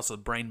with a towel so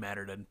brain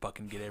matter doesn't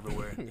fucking get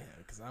everywhere. Yeah,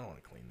 because I don't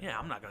want to clean that. Yeah,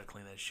 up. I'm not gonna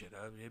clean that shit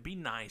up. Be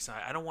nice.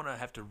 I don't want to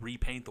have to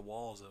repaint the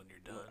walls when you're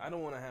done. I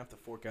don't want to have to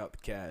fork out the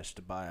cash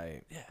to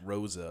buy Yeah.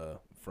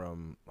 Rosa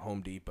from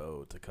Home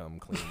Depot to come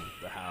clean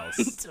the house.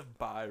 To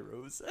buy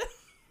Rosa.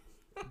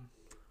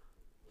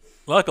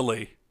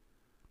 Luckily,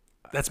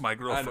 that's my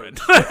girlfriend.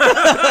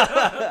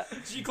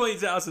 She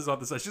cleans houses on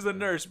the side. She's a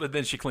nurse, but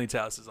then she cleans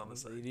houses on the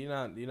Do side.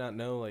 you not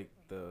know like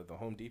the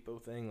Home Depot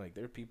thing? Like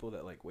there are people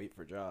that like wait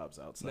for jobs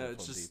outside No, of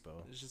it's Home just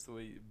Depot. it's just the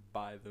way you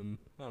buy them.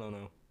 I don't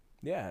know.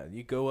 Yeah,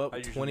 you go up I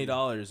with usually-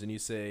 $20 and you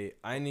say,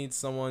 "I need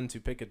someone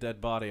to pick a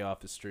dead body off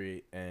the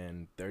street,"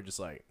 and they're just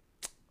like,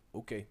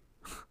 "Okay,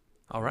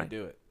 All you right.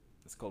 do it."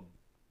 It's called,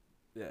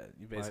 yeah,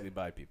 you basically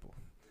buy people.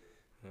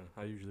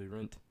 I usually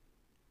rent.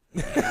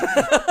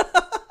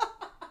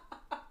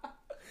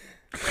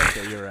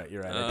 Okay, you're right.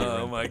 You're right. I do Oh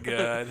rent my them.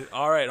 God!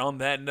 All right. On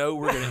that note,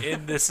 we're gonna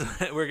end this.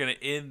 We're gonna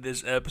end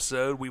this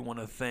episode. We want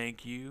to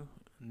thank you,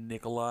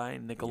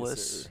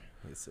 Nicholas.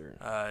 Yes, sir.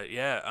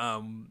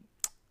 Yeah.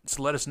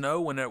 So let us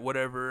know when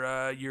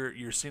whatever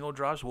your single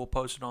drops. We'll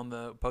post it on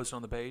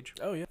the page.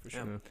 Oh yeah, for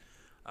Yeah.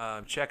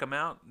 sure. Check him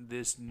out.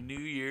 This New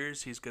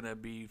Year's, he's gonna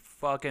be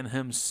fucking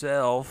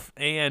himself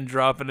and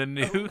dropping a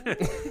new.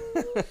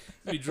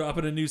 Be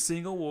dropping a new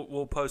single.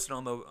 We'll post it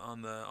on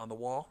the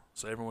wall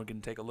so everyone can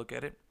take a look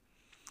at it.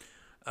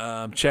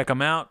 Check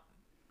him out.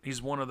 He's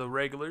one of the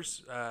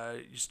regulars.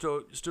 You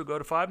still go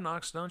to Five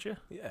Knocks, don't you?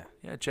 Yeah.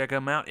 Yeah, check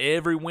him out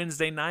every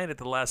Wednesday night at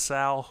the La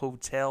Salle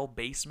Hotel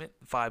basement,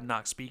 5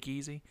 Knock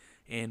Speakeasy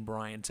in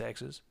Bryan,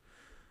 Texas.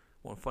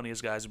 One of the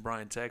funniest guys in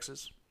Bryan,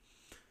 Texas.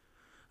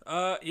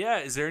 Yeah,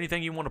 is there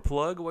anything you want to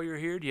plug while you're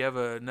here? Do you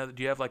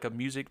have like a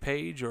music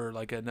page or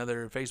like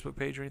another Facebook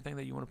page or anything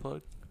that you want to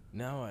plug?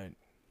 No,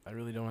 I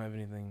really don't have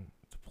anything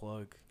to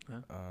plug.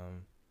 Huh?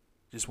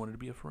 Just wanted to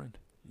be a friend.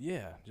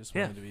 Yeah, just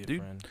Yeah, wanted to be a dude.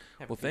 friend.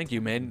 Well, thank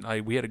you, man.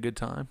 We had a good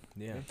time.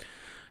 Yeah.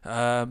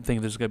 I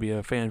think this is going to be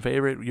a fan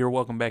favorite. You're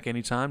welcome back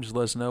anytime. Just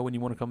let us know when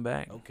you want to come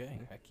back. Okay.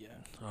 Heck yeah.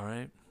 All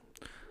right.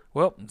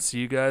 Well, see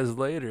you guys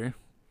later.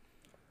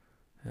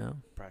 Yeah.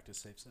 Practice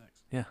safe sex.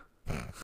 Yeah.